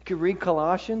less. You could read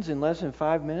Colossians in less than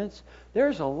 5 minutes.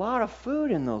 There's a lot of food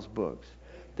in those books.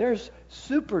 There's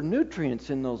super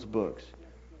nutrients in those books.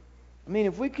 I mean,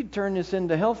 if we could turn this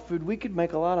into health food, we could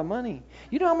make a lot of money.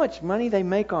 You know how much money they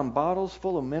make on bottles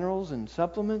full of minerals and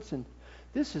supplements? And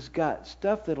this has got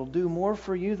stuff that'll do more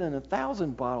for you than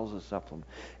 1,000 bottles of supplement.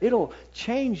 It'll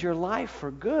change your life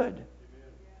for good.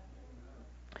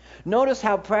 Notice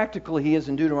how practical he is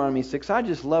in Deuteronomy 6. I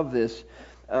just love this.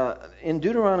 In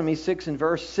Deuteronomy 6 and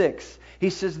verse 6, he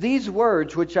says, "These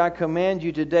words which I command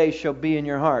you today shall be in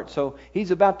your heart." So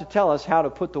he's about to tell us how to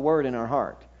put the Word in our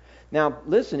heart. Now,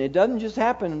 listen, it doesn't just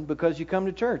happen because you come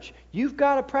to church. You've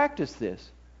got to practice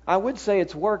this. I would say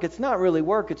it's work. It's not really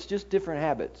work. It's just different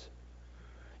habits.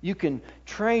 You can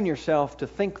train yourself to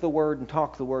think the Word and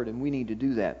talk the Word, and we need to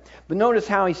do that. But notice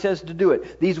how he says to do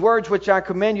it. "These words which I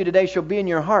command you today shall be in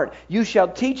your heart. You shall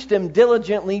teach them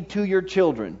diligently to your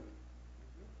children."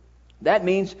 That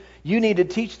means you need to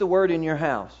teach the Word in your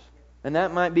house. And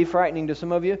that might be frightening to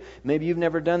some of you. Maybe you've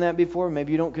never done that before.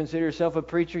 Maybe you don't consider yourself a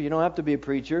preacher. You don't have to be a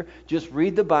preacher. Just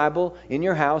read the Bible in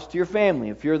your house to your family.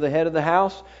 If you're the head of the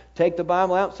house, take the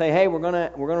Bible out and say, "Hey, we're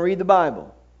gonna read the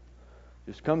Bible.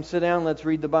 Just come sit down, let's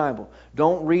read the Bible."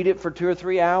 Don't read it for 2 or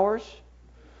 3 hours,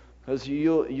 because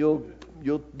you'll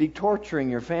be torturing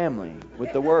your family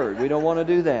with the Word. We don't want to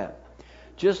do that.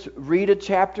 Just read a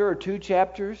chapter or 2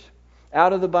 chapters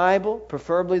out of the Bible,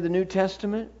 preferably the New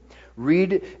Testament.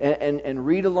 Read and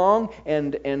read along,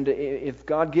 and if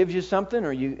God gives you something,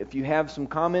 or if you have some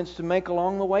comments to make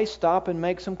along the way, stop and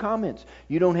make some comments.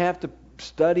 You don't have to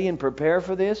study and prepare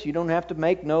for this. You don't have to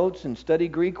make notes and study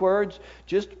Greek words.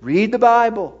 Just read the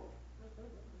Bible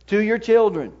to your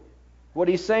children. What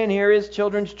he's saying here is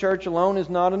children's church alone is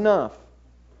not enough.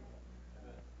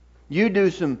 You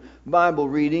do some Bible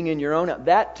reading in your own.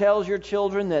 That tells your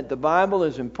children that the Bible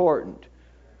is important.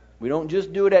 We don't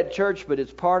just do it at church, but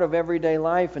it's part of everyday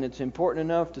life, and it's important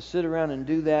enough to sit around and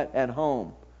do that at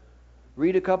home.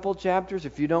 Read a couple chapters.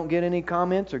 If you don't get any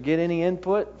comments or get any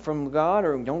input from God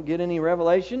or don't get any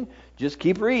revelation, just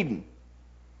keep reading.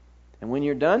 And when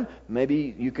you're done,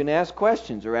 maybe you can ask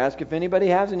questions or ask if anybody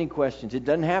has any questions. It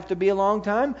doesn't have to be a long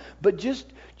time, but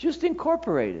just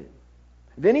incorporate it.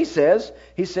 Then he says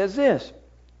this.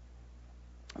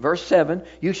 Verse 7,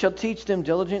 "You shall teach them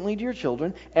diligently to your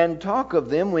children and talk of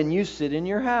them when you sit in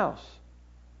your house."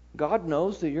 God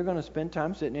knows that you're going to spend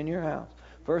time sitting in your house.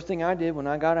 First thing I did when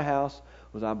I got a house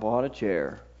was I bought a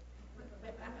chair.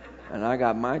 And I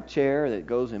got my chair that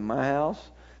goes in my house,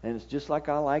 and it's just like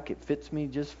I like. It fits me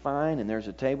just fine, and there's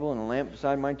a table and a lamp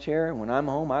beside my chair, and when I'm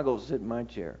home, I go sit in my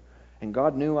chair. And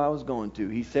God knew I was going to.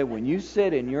 He said, when you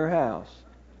sit in your house,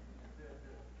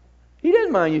 He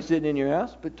doesn't mind you sitting in your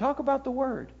house, but talk about the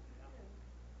Word.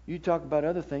 You talk about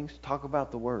other things, talk about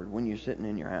the Word when you're sitting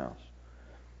in your house.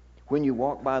 When you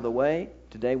walk by the way,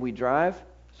 today we drive,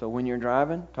 So when you're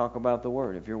driving, talk about the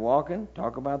Word. If you're walking,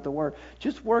 talk about the Word.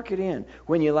 Just work it in.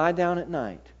 When you lie down at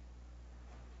night,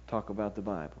 talk about the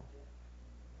Bible.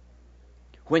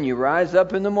 When you rise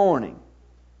up in the morning,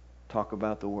 talk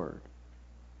about the Word.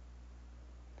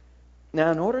 Now,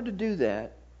 in order to do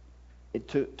that,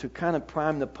 to kind of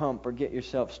prime the pump or get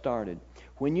yourself started,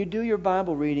 when you do your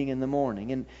Bible reading in the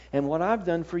morning, and what I've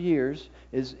done for years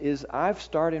is I've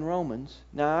started in Romans.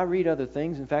 Now, I read other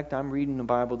things. In fact, I'm reading the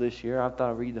Bible this year. I thought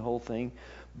I'd read the whole thing.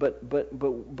 But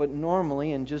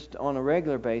normally and just on a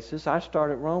regular basis, I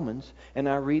start at Romans and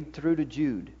I read through to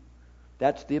Jude.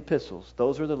 That's the epistles.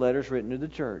 Those are the letters written to the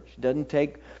church. It doesn't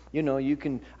take,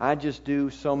 I just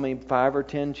do so many 5 or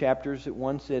 10 chapters at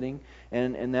one sitting,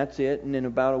 and that's it. And in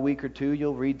about a week or two,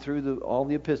 you'll read through all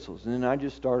the epistles. And then I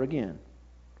just start again.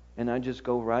 And I just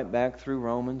go right back through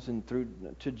Romans and through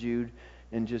to Jude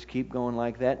and just keep going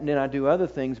like that. And then I do other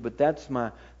things, but that's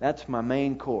my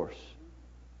main course.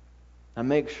 I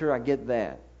make sure I get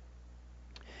that.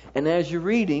 And as you're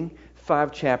reading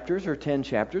 5 chapters or 10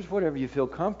 chapters, whatever you feel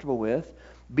comfortable with,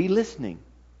 be listening.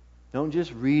 Don't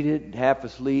just read it half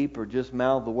asleep or just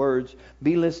mouth the words.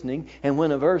 Be listening. And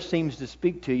when a verse seems to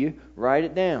speak to you, write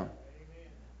it down.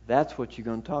 That's what you're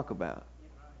going to talk about.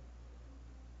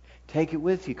 Take it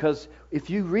with you. Because if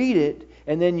you read it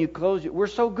and then you close it, we're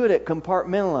so good at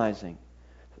compartmentalizing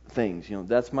things.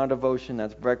 That's my devotion,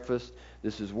 that's breakfast,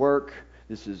 this is work,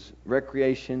 this is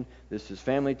recreation, this is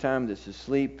family time, this is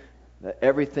sleep.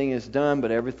 Everything is done,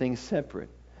 but everything's separate.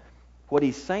 What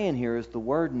he's saying here is the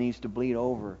Word needs to bleed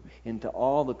over into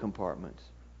all the compartments.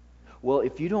 Well,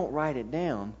 if you don't write it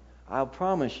down, I'll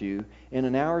promise you, in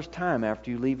an hour's time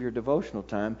after you leave your devotional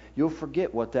time, you'll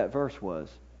forget what that verse was.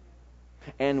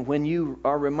 And when you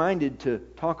are reminded to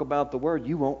talk about the Word,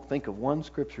 you won't think of one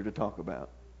scripture to talk about.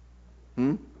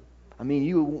 You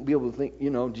won't be able to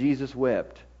think, Jesus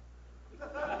wept. Is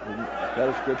that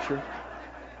a scripture?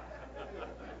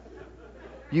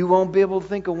 You won't be able to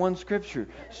think of one scripture.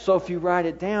 So if you write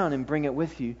it down and bring it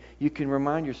with you, you can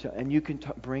remind yourself and you can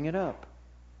bring it up.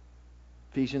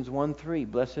 Ephesians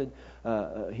 1:3, blessed,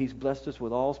 He's blessed us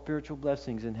with all spiritual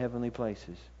blessings in heavenly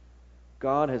places.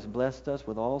 God has blessed us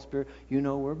with all spirit.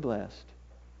 We're blessed,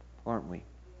 aren't we?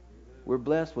 We're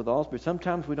blessed with all spirit.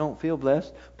 Sometimes we don't feel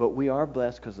blessed, but we are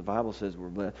blessed because the Bible says we're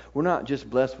blessed. We're not just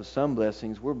blessed with some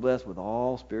blessings. We're blessed with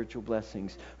all spiritual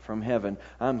blessings from heaven.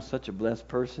 I'm such a blessed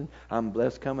person. I'm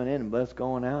blessed coming in and blessed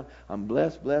going out. I'm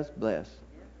blessed, blessed, blessed.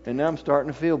 And now I'm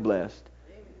starting to feel blessed.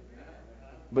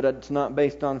 But it's not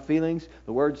based on feelings.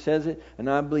 The Word says it, and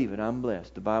I believe it. I'm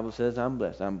blessed. The Bible says I'm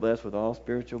blessed. I'm blessed with all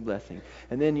spiritual blessings.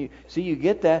 And then you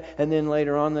get that, and then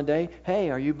later on in the day, hey,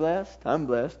 are you blessed? I'm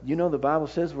blessed. The Bible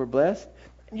says we're blessed.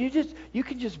 You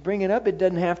can just bring it up. It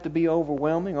doesn't have to be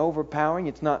overwhelming, overpowering.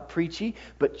 It's not preachy,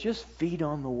 but just feed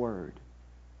on the Word.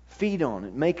 Feed on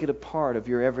it. Make it a part of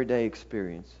your everyday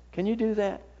experience. Can you do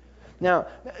that? Now,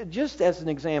 just as an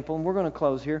example, and we're going to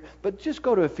close here, but just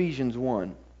go to Ephesians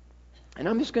 1. And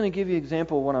I'm just going to give you an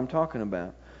example of what I'm talking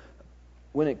about.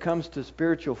 When it comes to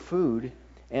spiritual food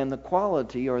and the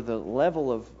quality or the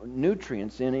level of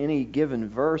nutrients in any given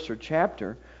verse or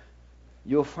chapter,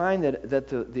 you'll find that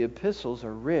the epistles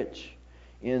are rich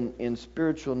in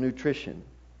spiritual nutrition.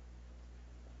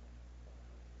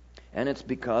 And it's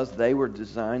because they were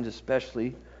designed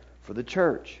especially for the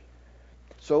church.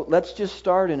 So let's just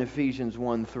start in Ephesians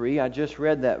 1:3. I just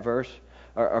read that verse,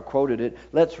 or quoted it.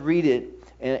 Let's read it.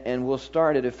 And we'll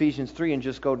start at Ephesians 3 and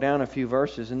just go down a few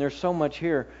verses. And there's so much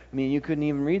here. You couldn't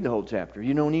even read the whole chapter.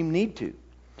 You don't even need to.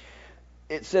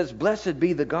 It says, "Blessed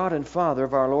be the God and Father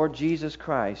of our Lord Jesus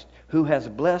Christ, who has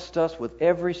blessed us with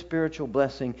every spiritual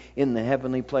blessing in the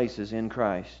heavenly places in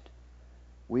Christ."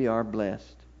 We are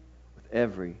blessed with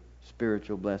every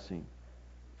spiritual blessing.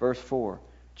 Verse 4,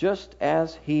 "Just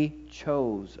as He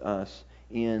chose us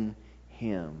in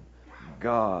Him."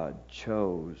 God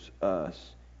chose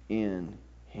us in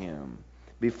Him.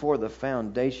 Before the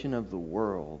foundation of the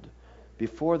world,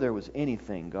 before there was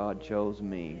anything, God chose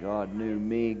me. God knew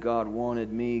me. God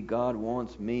wanted me. God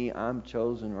wants me. I'm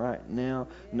chosen right now.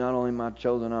 Not only am I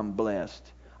chosen, I'm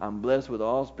blessed. I'm blessed with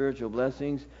all spiritual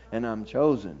blessings, and I'm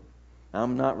chosen.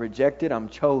 I'm not rejected. I'm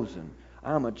chosen.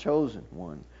 I'm a chosen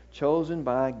one. Chosen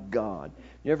by God.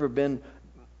 You ever been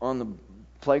on the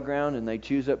playground and they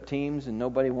choose up teams and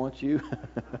nobody wants you?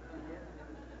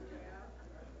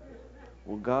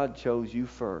 Well, God chose you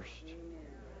first.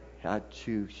 I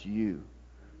choose you.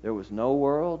 There was no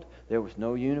world. There was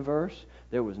no universe.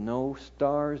 There was no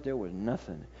stars. There was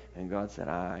nothing. And God said,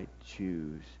 I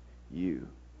choose you.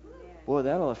 Boy,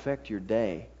 that'll affect your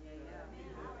day.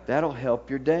 That'll help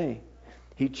your day.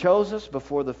 He chose us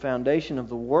before the foundation of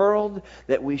the world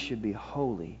that we should be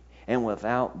holy and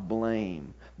without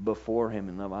blame before Him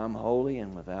in love. I'm holy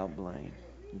and without blame.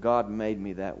 God made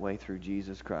me that way through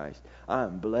Jesus Christ. I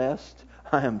am blessed,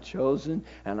 I am chosen,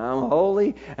 and I'm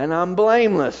holy, and I'm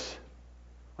blameless.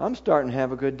 I'm starting to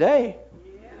have a good day.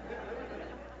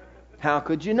 How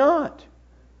could you not?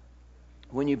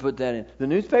 When you put that in. The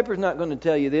newspaper's not going to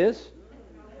tell you this.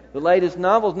 The latest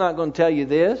novel's not going to tell you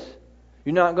this.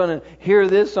 You're not going to hear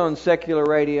this on secular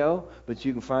radio, but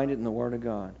you can find it in the Word of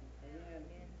God.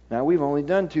 Now, we've only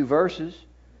done 2 verses.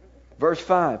 Verse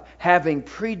 5, having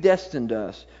predestined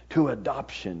us to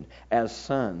adoption as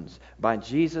sons by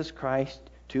Jesus Christ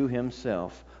to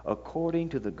Himself, according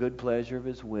to the good pleasure of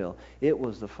His will. It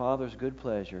was the Father's good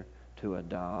pleasure to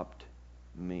adopt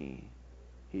me.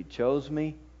 He chose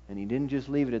me, and He didn't just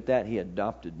leave it at that. He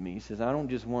adopted me. He says, I don't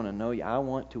just want to know you. I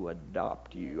want to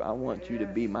adopt you. I want you to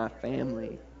be my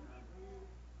family.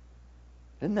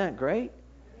 Isn't that great?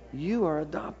 You are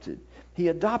adopted. He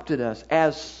adopted us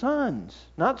as sons,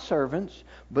 not servants,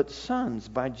 but sons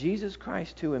by Jesus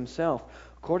Christ to Himself,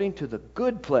 according to the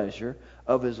good pleasure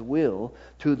of His will,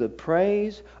 to the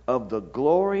praise of the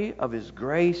glory of His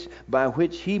grace, by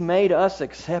which He made us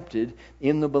accepted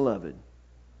in the Beloved.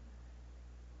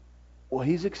 Well,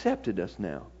 He's accepted us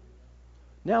now.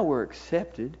 Now we're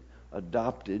accepted,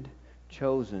 adopted,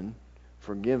 chosen,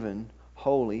 forgiven,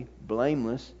 holy,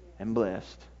 blameless, and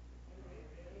blessed.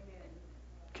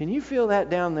 Can you feel that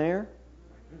down there?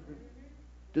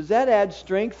 Does that add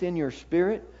strength in your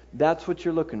spirit? That's what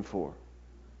you're looking for.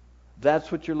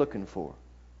 That's what you're looking for.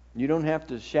 You don't have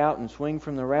to shout and swing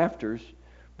from the rafters,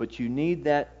 but you need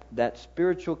that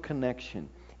spiritual connection.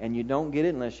 And you don't get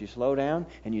it unless you slow down,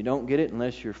 and you don't get it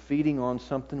unless you're feeding on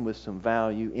something with some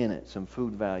value in it, some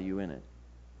food value in it.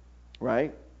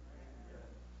 Right?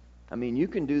 I mean, you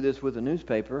can do this with a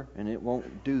newspaper, and it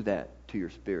won't do that to your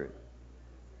spirit.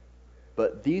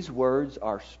 But these words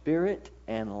are spirit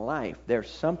and life. There's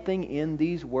something in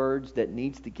these words that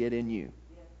needs to get in you.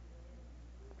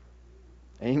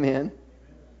 Amen.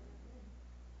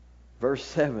 Verse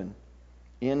 7.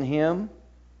 In Him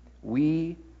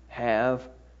we have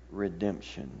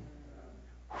redemption.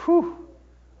 Whew!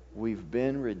 We've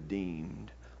been redeemed,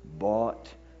 bought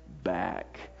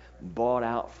back, bought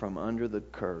out from under the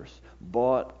curse,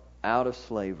 bought out of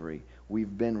slavery.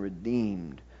 We've been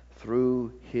redeemed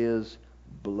through His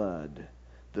blood,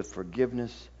 the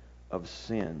forgiveness of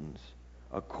sins,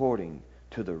 according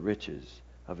to the riches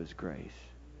of His grace.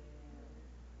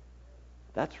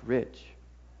 That's rich.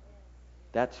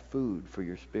 That's food for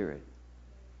your spirit.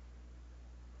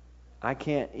 I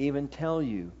can't even tell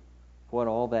you what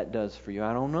all that does for you.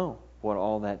 I don't know what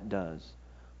all that does.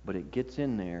 But it gets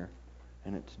in there,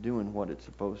 and it's doing what it's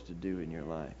supposed to do in your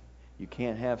life. You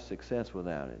can't have success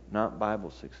without it. Not Bible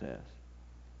success.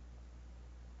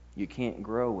 You can't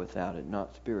grow without it.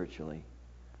 Not spiritually.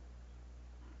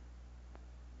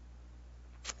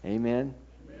 Amen?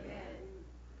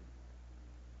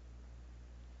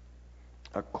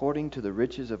 According to the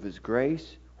riches of His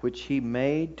grace, which He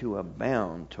made to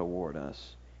abound toward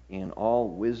us in all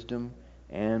wisdom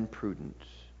and prudence.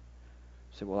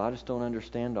 You say, well, I just don't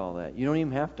understand all that. You don't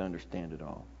even have to understand it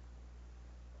all.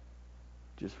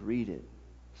 Just read it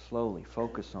slowly.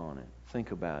 Focus on it.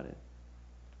 Think about it.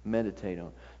 Meditate on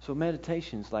it. So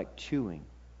meditation is like chewing.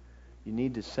 You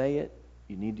need to say it.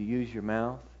 You need to use your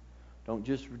mouth. Don't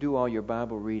just do all your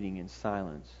Bible reading in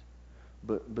silence.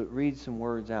 But read some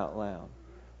words out loud.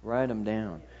 Write them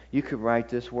down. You could write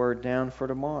this word down for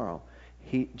tomorrow.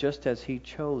 Just as He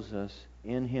chose us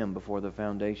in Him before the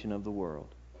foundation of the world.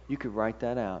 You could write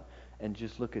that out and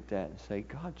just look at that and say,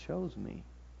 God chose me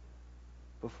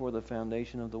before the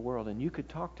foundation of the world. And you could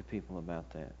talk to people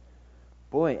about that.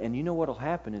 Boy, and you know what will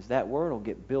happen is that word will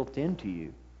get built into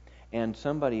you. And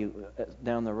somebody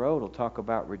down the road will talk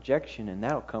about rejection, and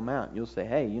that'll come out. And you'll say,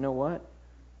 hey, you know what?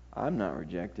 I'm not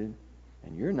rejected.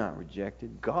 And you're not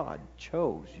rejected. God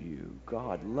chose you.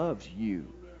 God loves you.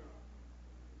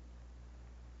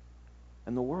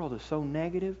 And the world is so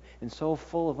negative and so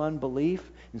full of unbelief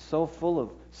and so full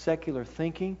of secular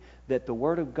thinking that the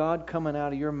Word of God coming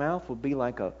out of your mouth will be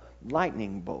like a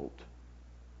lightning bolt.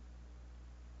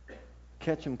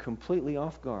 Catch them completely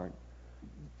off guard.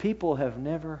 People have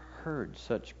never heard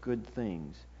such good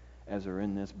things as are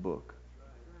in this book.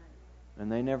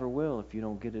 And they never will if you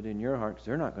don't get it in your heart, because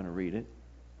they're not going to read it.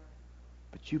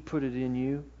 But you put it in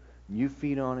you, and you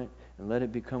feed on it, and let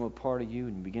it become a part of you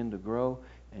and begin to grow,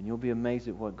 and you'll be amazed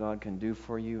at what God can do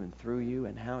for you and through you,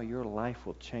 and how your life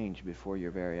will change before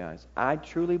your very eyes. I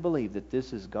truly believe that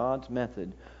this is God's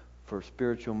method for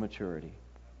spiritual maturity.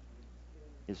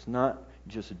 It's not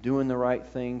just doing the right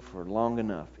thing for long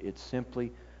enough. It's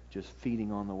simply just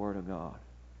feeding on the Word of God.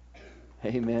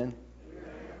 Amen?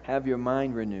 Have your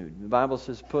mind renewed. The Bible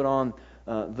says put on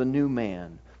the new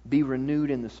man. Be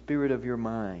renewed in the spirit of your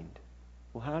mind.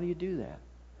 Well, how do you do that?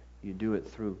 You do it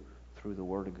through the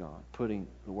Word of God. Putting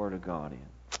the Word of God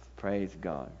in. Praise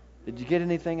God. Did you get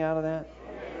anything out of that?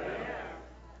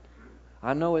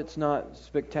 I know it's not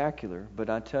spectacular, but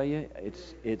I tell you,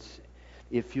 it's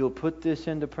if you'll put this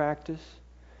into practice,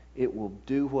 it will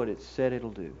do what it said it'll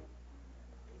do.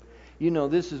 You know,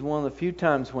 this is one of the few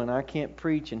times when I can't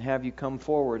preach and have you come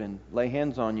forward and lay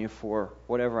hands on you for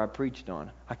whatever I preached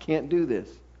on. I can't do this.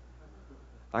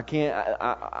 I can't.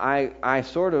 I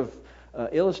sort of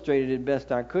illustrated it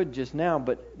best I could just now,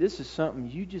 but this is something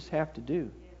you just have to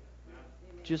do.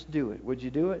 Just do it. Would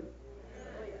you do it?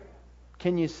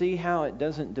 Can you see how it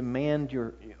doesn't demand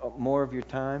more of your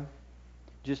time?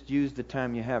 Just use the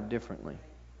time you have differently.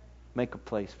 Make a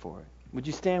place for it. Would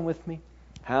you stand with me?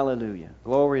 Hallelujah.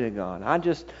 Glory to God.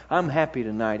 I'm happy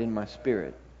tonight in my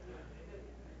spirit.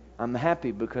 I'm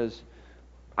happy because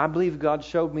I believe God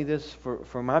showed me this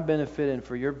for my benefit and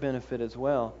for your benefit as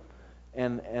well.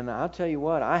 And I'll tell you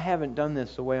what, I haven't done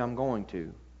this the way I'm going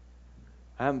to.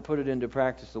 I haven't put it into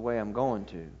practice the way I'm going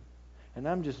to. And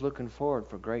I'm just looking forward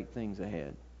for great things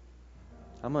ahead.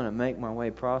 I'm going to make my way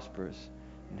prosperous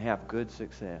and have good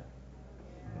success.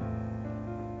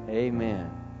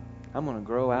 Amen. I'm going to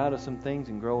grow out of some things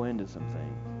and grow into some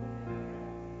things.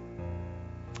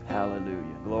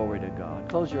 Hallelujah. Glory to God.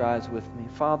 Close your eyes with me.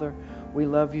 Father, we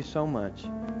love you so much.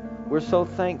 We're so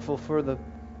thankful for the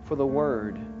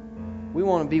Word. We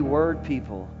want to be Word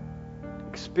people.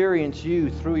 Experience you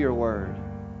through your Word.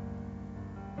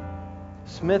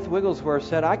 Smith Wigglesworth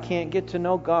said, I can't get to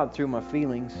know God through my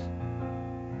feelings.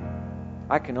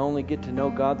 I can only get to know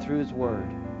God through His Word.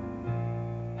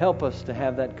 Help us to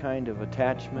have that kind of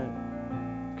attachment,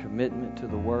 commitment to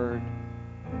the Word.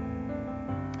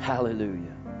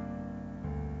 Hallelujah.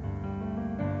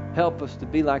 Help us to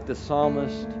be like the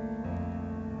psalmist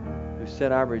who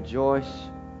said, I rejoice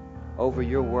over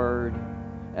your Word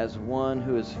as one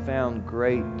who has found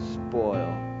great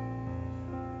spoil.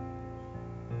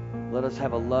 Let us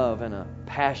have a love and a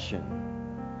passion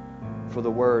for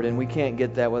the Word, and we can't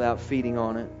get that without feeding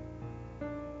on it.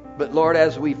 But Lord,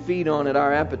 as we feed on it,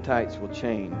 our appetites will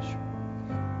change.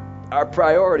 Our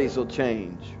priorities will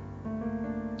change.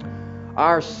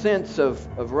 Our sense of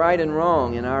right and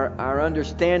wrong and our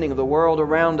understanding of the world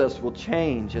around us will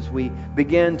change as we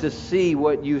begin to see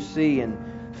what you see and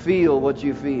feel what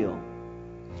you feel.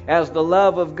 As the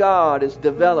love of God is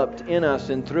developed in us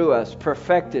and through us,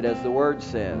 perfected as the Word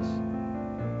says,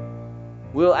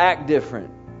 we'll act different.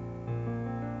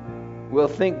 We'll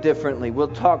think differently. We'll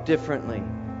talk differently.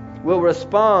 We'll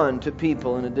respond to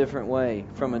people in a different way,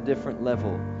 from a different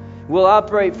level. We'll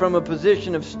operate from a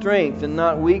position of strength and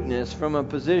not weakness, from a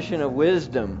position of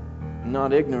wisdom,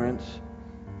 not ignorance.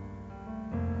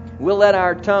 We'll let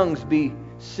our tongues be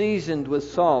seasoned with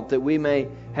salt, that we may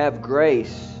have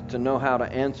grace to know how to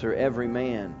answer every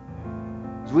man.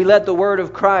 As we let the Word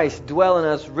of Christ dwell in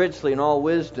us richly in all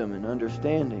wisdom and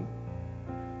understanding,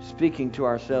 speaking to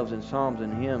ourselves in psalms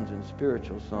and hymns and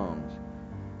spiritual songs,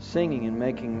 singing and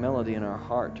making melody in our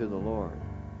heart to the Lord.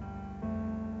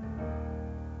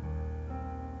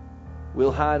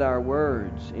 We'll hide our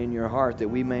words in your heart that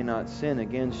we may not sin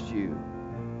against you.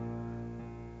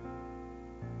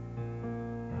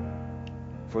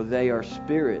 For they are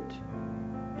spirit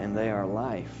and they are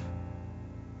life.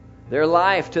 They're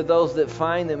life to those that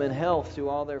find them, in health to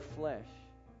all their flesh.